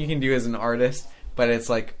worst thing you can do as an artist, but it's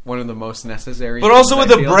like one of the most necessary. But also things,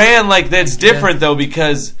 with I a feel. brand like that's different though,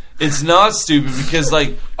 because it's not stupid. Because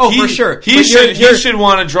like Oh, for sure. he But should you're-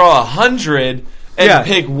 want to draw 100 and Yeah.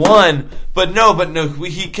 pick one. But no,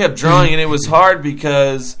 he kept drawing, and it was hard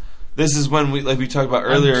because this is when we talked about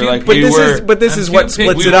earlier. cute, Like But we this were, is I'm what cute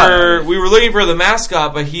splits we it up. were we were looking for the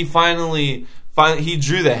mascot, but he finally he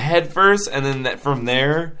drew the head first, and then from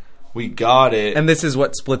there we got it. And this is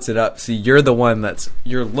what splits it up. See, you're the one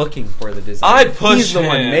you're looking for the design. I push He's the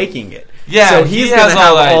one him. making it. Yeah, so he he's has gonna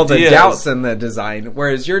have all the ideas. doubts in the design,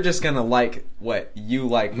 whereas you're just gonna like what you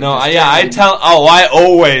like. No, which is I trendy. I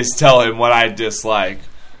always tell him what I dislike.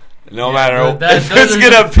 No matter but that- if those it's are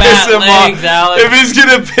gonna some piss fat him legs, off. Alex. If it's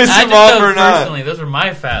gonna piss I him took off those or not. personally. Those are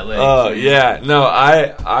my fat legs. Oh yeah, no,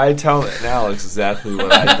 I tell Alex exactly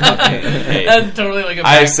what I fucking hate. That's totally like a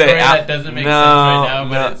I backstory say, that doesn't make no, sense right now.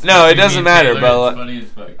 But no, it's no, it between doesn't me and matter, Taylor, but it's funny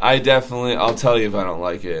as fuck. I'll tell you if I don't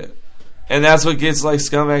like it, and that's what gets like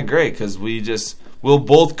Scumbag great because we'll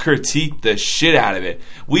both critique the shit out of it.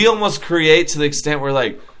 We almost create to the extent where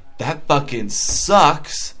like that fucking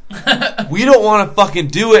sucks. We don't want to fucking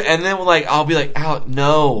do it, and then I'll be like,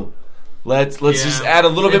 no, let's just add a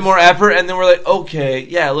little bit more effort, and then we're like, okay,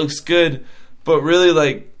 yeah, it looks good, but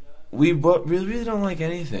really we really don't like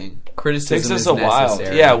anything. Criticism Takes us is a while.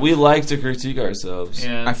 necessary. Yeah, we like to critique ourselves,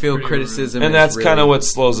 Yeah, I it's feel pretty criticism, and is that's really, kind of what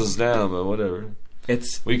slows us down. But whatever,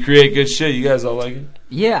 it's. we create good shit. You guys all like it?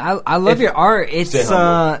 Yeah, I love your art. It's Stay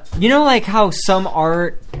humble. you know, like how some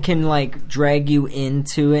art can like drag you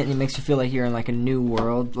into it and it makes you feel like you're in like a new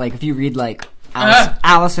world. Like if you read like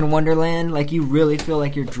Alice in Wonderland, like you really feel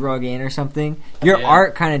like you're drug in or something. Your Yeah.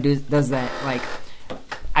 art kind of does that. Like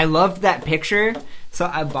I loved that picture, so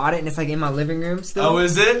I bought it and it's like in my living room still. Oh,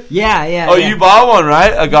 is it? Yeah. Oh, yeah. you bought one,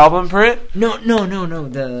 right? A goblin print? No.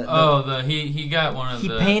 The he got one of he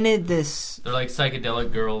the. painted this. They're like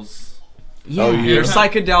psychedelic girls. Yeah. Oh, yeah. They're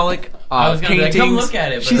psychedelic I was gonna be like, paintings. come look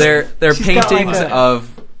at it. But They're she's got, like, paintings a- of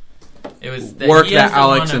it was work he has that the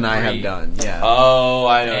Alex one and of I have Brie. done. Yeah. Oh,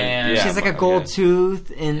 I know. And yeah, She has like a okay. gold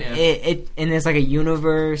tooth, and Yeah. and it's like a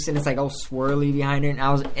universe, and it's like all swirly behind her.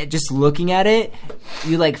 And just looking at it,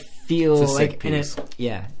 you like feel It's a sick like, and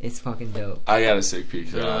piece. it's fucking dope. I got a sick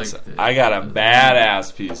piece. They're like I got a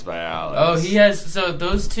badass piece by Alex. Oh, he has. So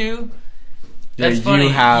those two. That's Yeah, funny. you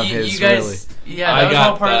have you his guys. Yeah, I that was got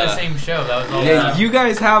all part of the the- same show. That was all. Yeah, you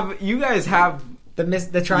guys have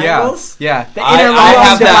The triangles. Yeah. The I interlocking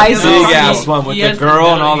have that devices. big ass one with He the has girl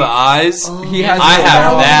the and all the eyes. He has. I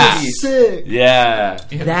have That that. was sick. Yeah.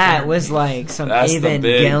 That was like some That's the big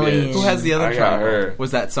Evangelion. bitch. Who has the other I got triangle? her.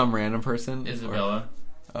 Was that some random person? Isabella.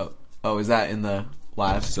 Oh, is that in the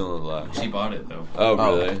live? Still in love. She bought it though. Oh,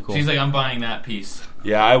 Oh, really? cool. She's like, I'm buying that piece.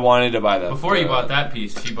 Yeah, I wanted to buy that. Before you bought that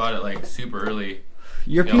piece, she bought it like super early.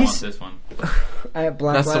 Your I want piece this one. at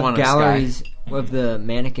Black That's the Lab one on Galleries of the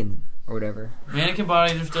mannequin or whatever Mannequin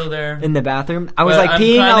bodies are still there. in the bathroom. I was But like I'm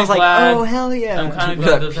peeing. I kinda was like, glad- oh hell yeah! I'm kind of That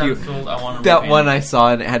glad those pube- haven't sold. I want to That one I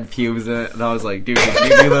saw and it had pubes in it, and I was like, dude, did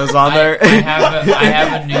you do those on there? I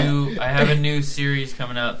have a new series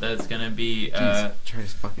coming out that's gonna be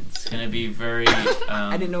Try's fucking. it's gonna be very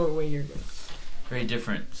I didn't know what way you're going. very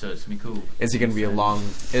different. So it's gonna be cool. Is it gonna be a long?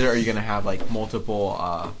 Are you gonna have like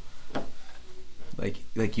multiple?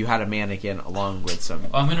 Like you had a mannequin along with some.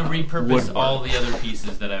 Well, I'm gonna repurpose Woodwork. all the other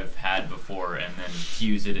pieces that I've had before and then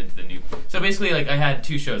fuse it into the new. So basically, like I had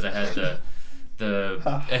two shows. I had the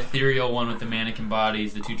ethereal one with the mannequin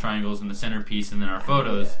bodies, the two triangles, and the centerpiece, and then our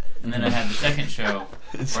photos. And then I had the second show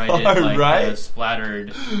where I did hard, like right?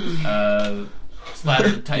 splattered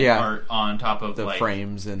type Yeah. art on top of The like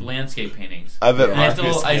frames and landscape paintings. I bet And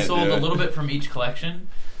Marcus I can't sold do a it. little bit from each collection.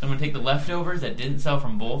 I'm gonna take the leftovers that didn't sell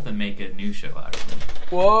from both and make a new show out of them.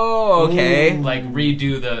 Whoa. Okay. Like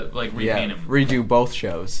redo the repaint Yeah. them. Redo both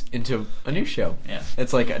shows into a new show. Yeah,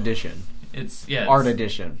 It's like addition, it's art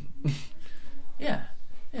edition, Yeah,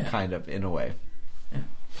 kind of in a way.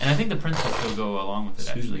 and I think the prints will still go along with it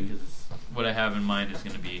actually because what I have in mind is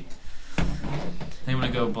gonna be. They want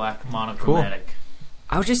to go black monochromatic.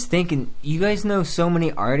 I was just thinking, you guys know so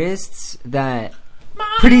many artists that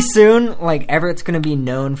pretty soon, like Everett's gonna be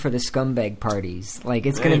known for the scumbag parties. Like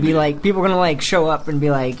it's gonna be Maybe. like people are gonna like show up and be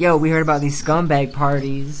like, "Yo, we heard about these scumbag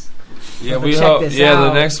parties." Yeah, But we check hope. this Yeah,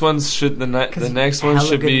 out. the next one should the next one hella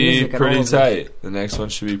should good be music and all pretty of it. tight. The next one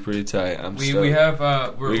should be pretty tight. I'm We stoked. have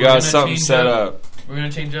we we're got gonna something change set up. We're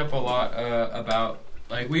gonna change up a lot about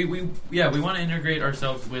like we want to integrate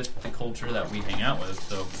ourselves with the culture that we hang out with.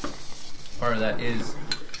 So part of that is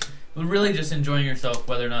really just enjoying yourself,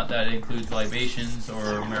 whether or not that includes libations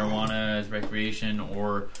or marijuana as recreation,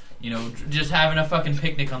 or just having a fucking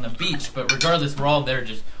picnic on the beach. But regardless, we're all there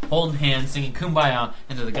just holding hands, singing "Kumbaya"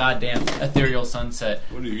 into the goddamn ethereal sunset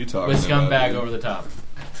What are you talking with about? Scumbag dude? over the top.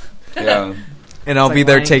 Yeah. And I'll It's be like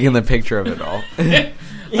there Lion taking the picture of it all. I'm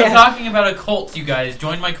talking about a cult, you guys.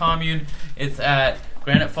 Join my commune. It's at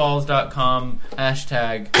granitefalls.com,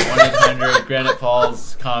 hashtag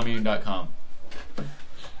 1-800-granitefallscommune.com.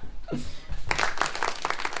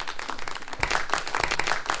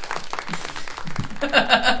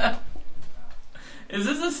 Is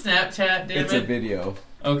this a Snapchat, damn It's a it? video.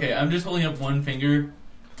 Okay, I'm just holding up one finger.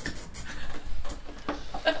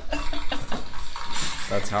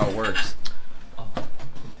 That's how it works.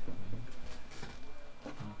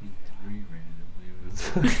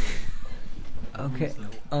 Okay,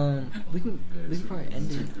 we can probably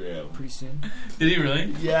end it pretty soon. Did he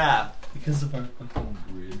really? Yeah. Because of our fucking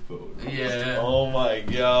grid photo. Yeah. Oh my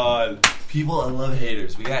god. People, I love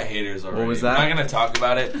haters. We got haters already. What was that? I'm not going to talk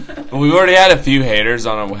about it. But we've already had a few haters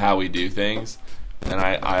on how we do things. And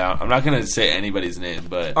I'm not going to say anybody's name,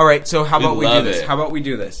 but All right, so how We about we do love this? it. How about we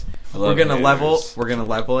do this? I We're love gonna haters.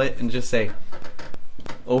 level it and just say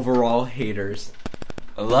overall haters.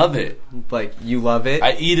 I love it. Like you love it.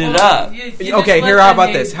 I eat it up. Okay, here, how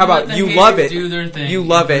about this? How about you love it? Do their thing. You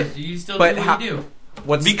love it, You still but do how- what you do.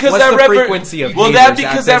 What's Because what's that the frequency of well, haters that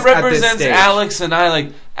because at that this- at this represents stage? Alex and I.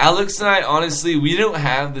 Like Alex and I, honestly, we don't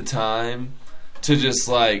have the time to just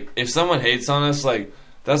like if someone hates on us, like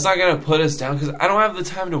that's not gonna put us down because I don't have the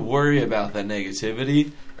time to worry about that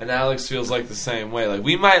negativity. And Alex feels like the same way. Like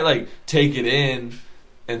we might like take it in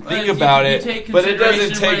and think Like, about you it, take but it doesn't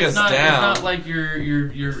consideration, take but us it's not, down. It's not like your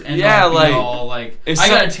end Yeah, all, be like, all, like if I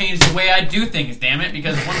some- gotta change the way I do things. Damn it,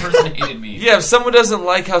 because one person hated me. Yeah, if someone doesn't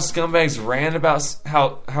like how scumbags rant about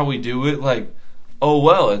how we do it, like, oh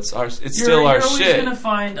well, it's still our you're always shit. gonna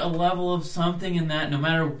find a level of something in that, no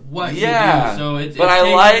matter what Yeah, you do. So it's but it's I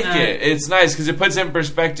taking like that- it. It's nice because it puts in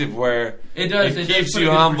perspective where It does. it It keeps does put a you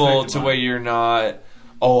good humble perspective to on where it. you're not.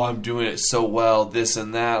 Oh, I'm doing it so well, this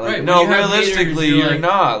and that. Like, Right, no, when you have realistically, haters, you're you're like-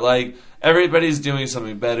 not. Like, everybody's doing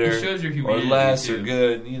something better It shows your or humanity, less too. or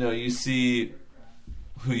good. You know, you see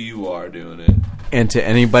who you are doing it. And to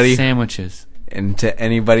anybody Sandwiches.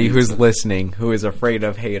 who's listening who is afraid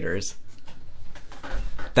of haters,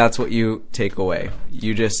 that's what you take away.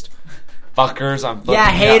 You just Fuckers, I'm flipping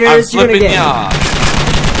Yeah, ya. haters, I'm you're gonna flipping get- ya.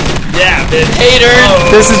 Yeah, bitch.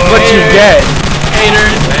 Haters. this is what you get.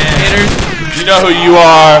 Haters. You know who you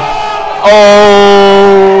are.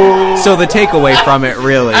 Oh. So the takeaway from it,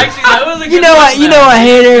 really. Actually, that was a good You know what? one, You know I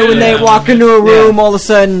hate it when they Yeah. walk into a room. All of a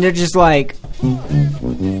sudden, they're just like.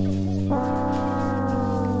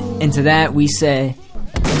 And to that we say,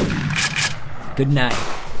 good night.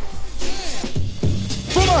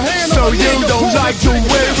 So you don't like the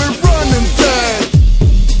way we roll.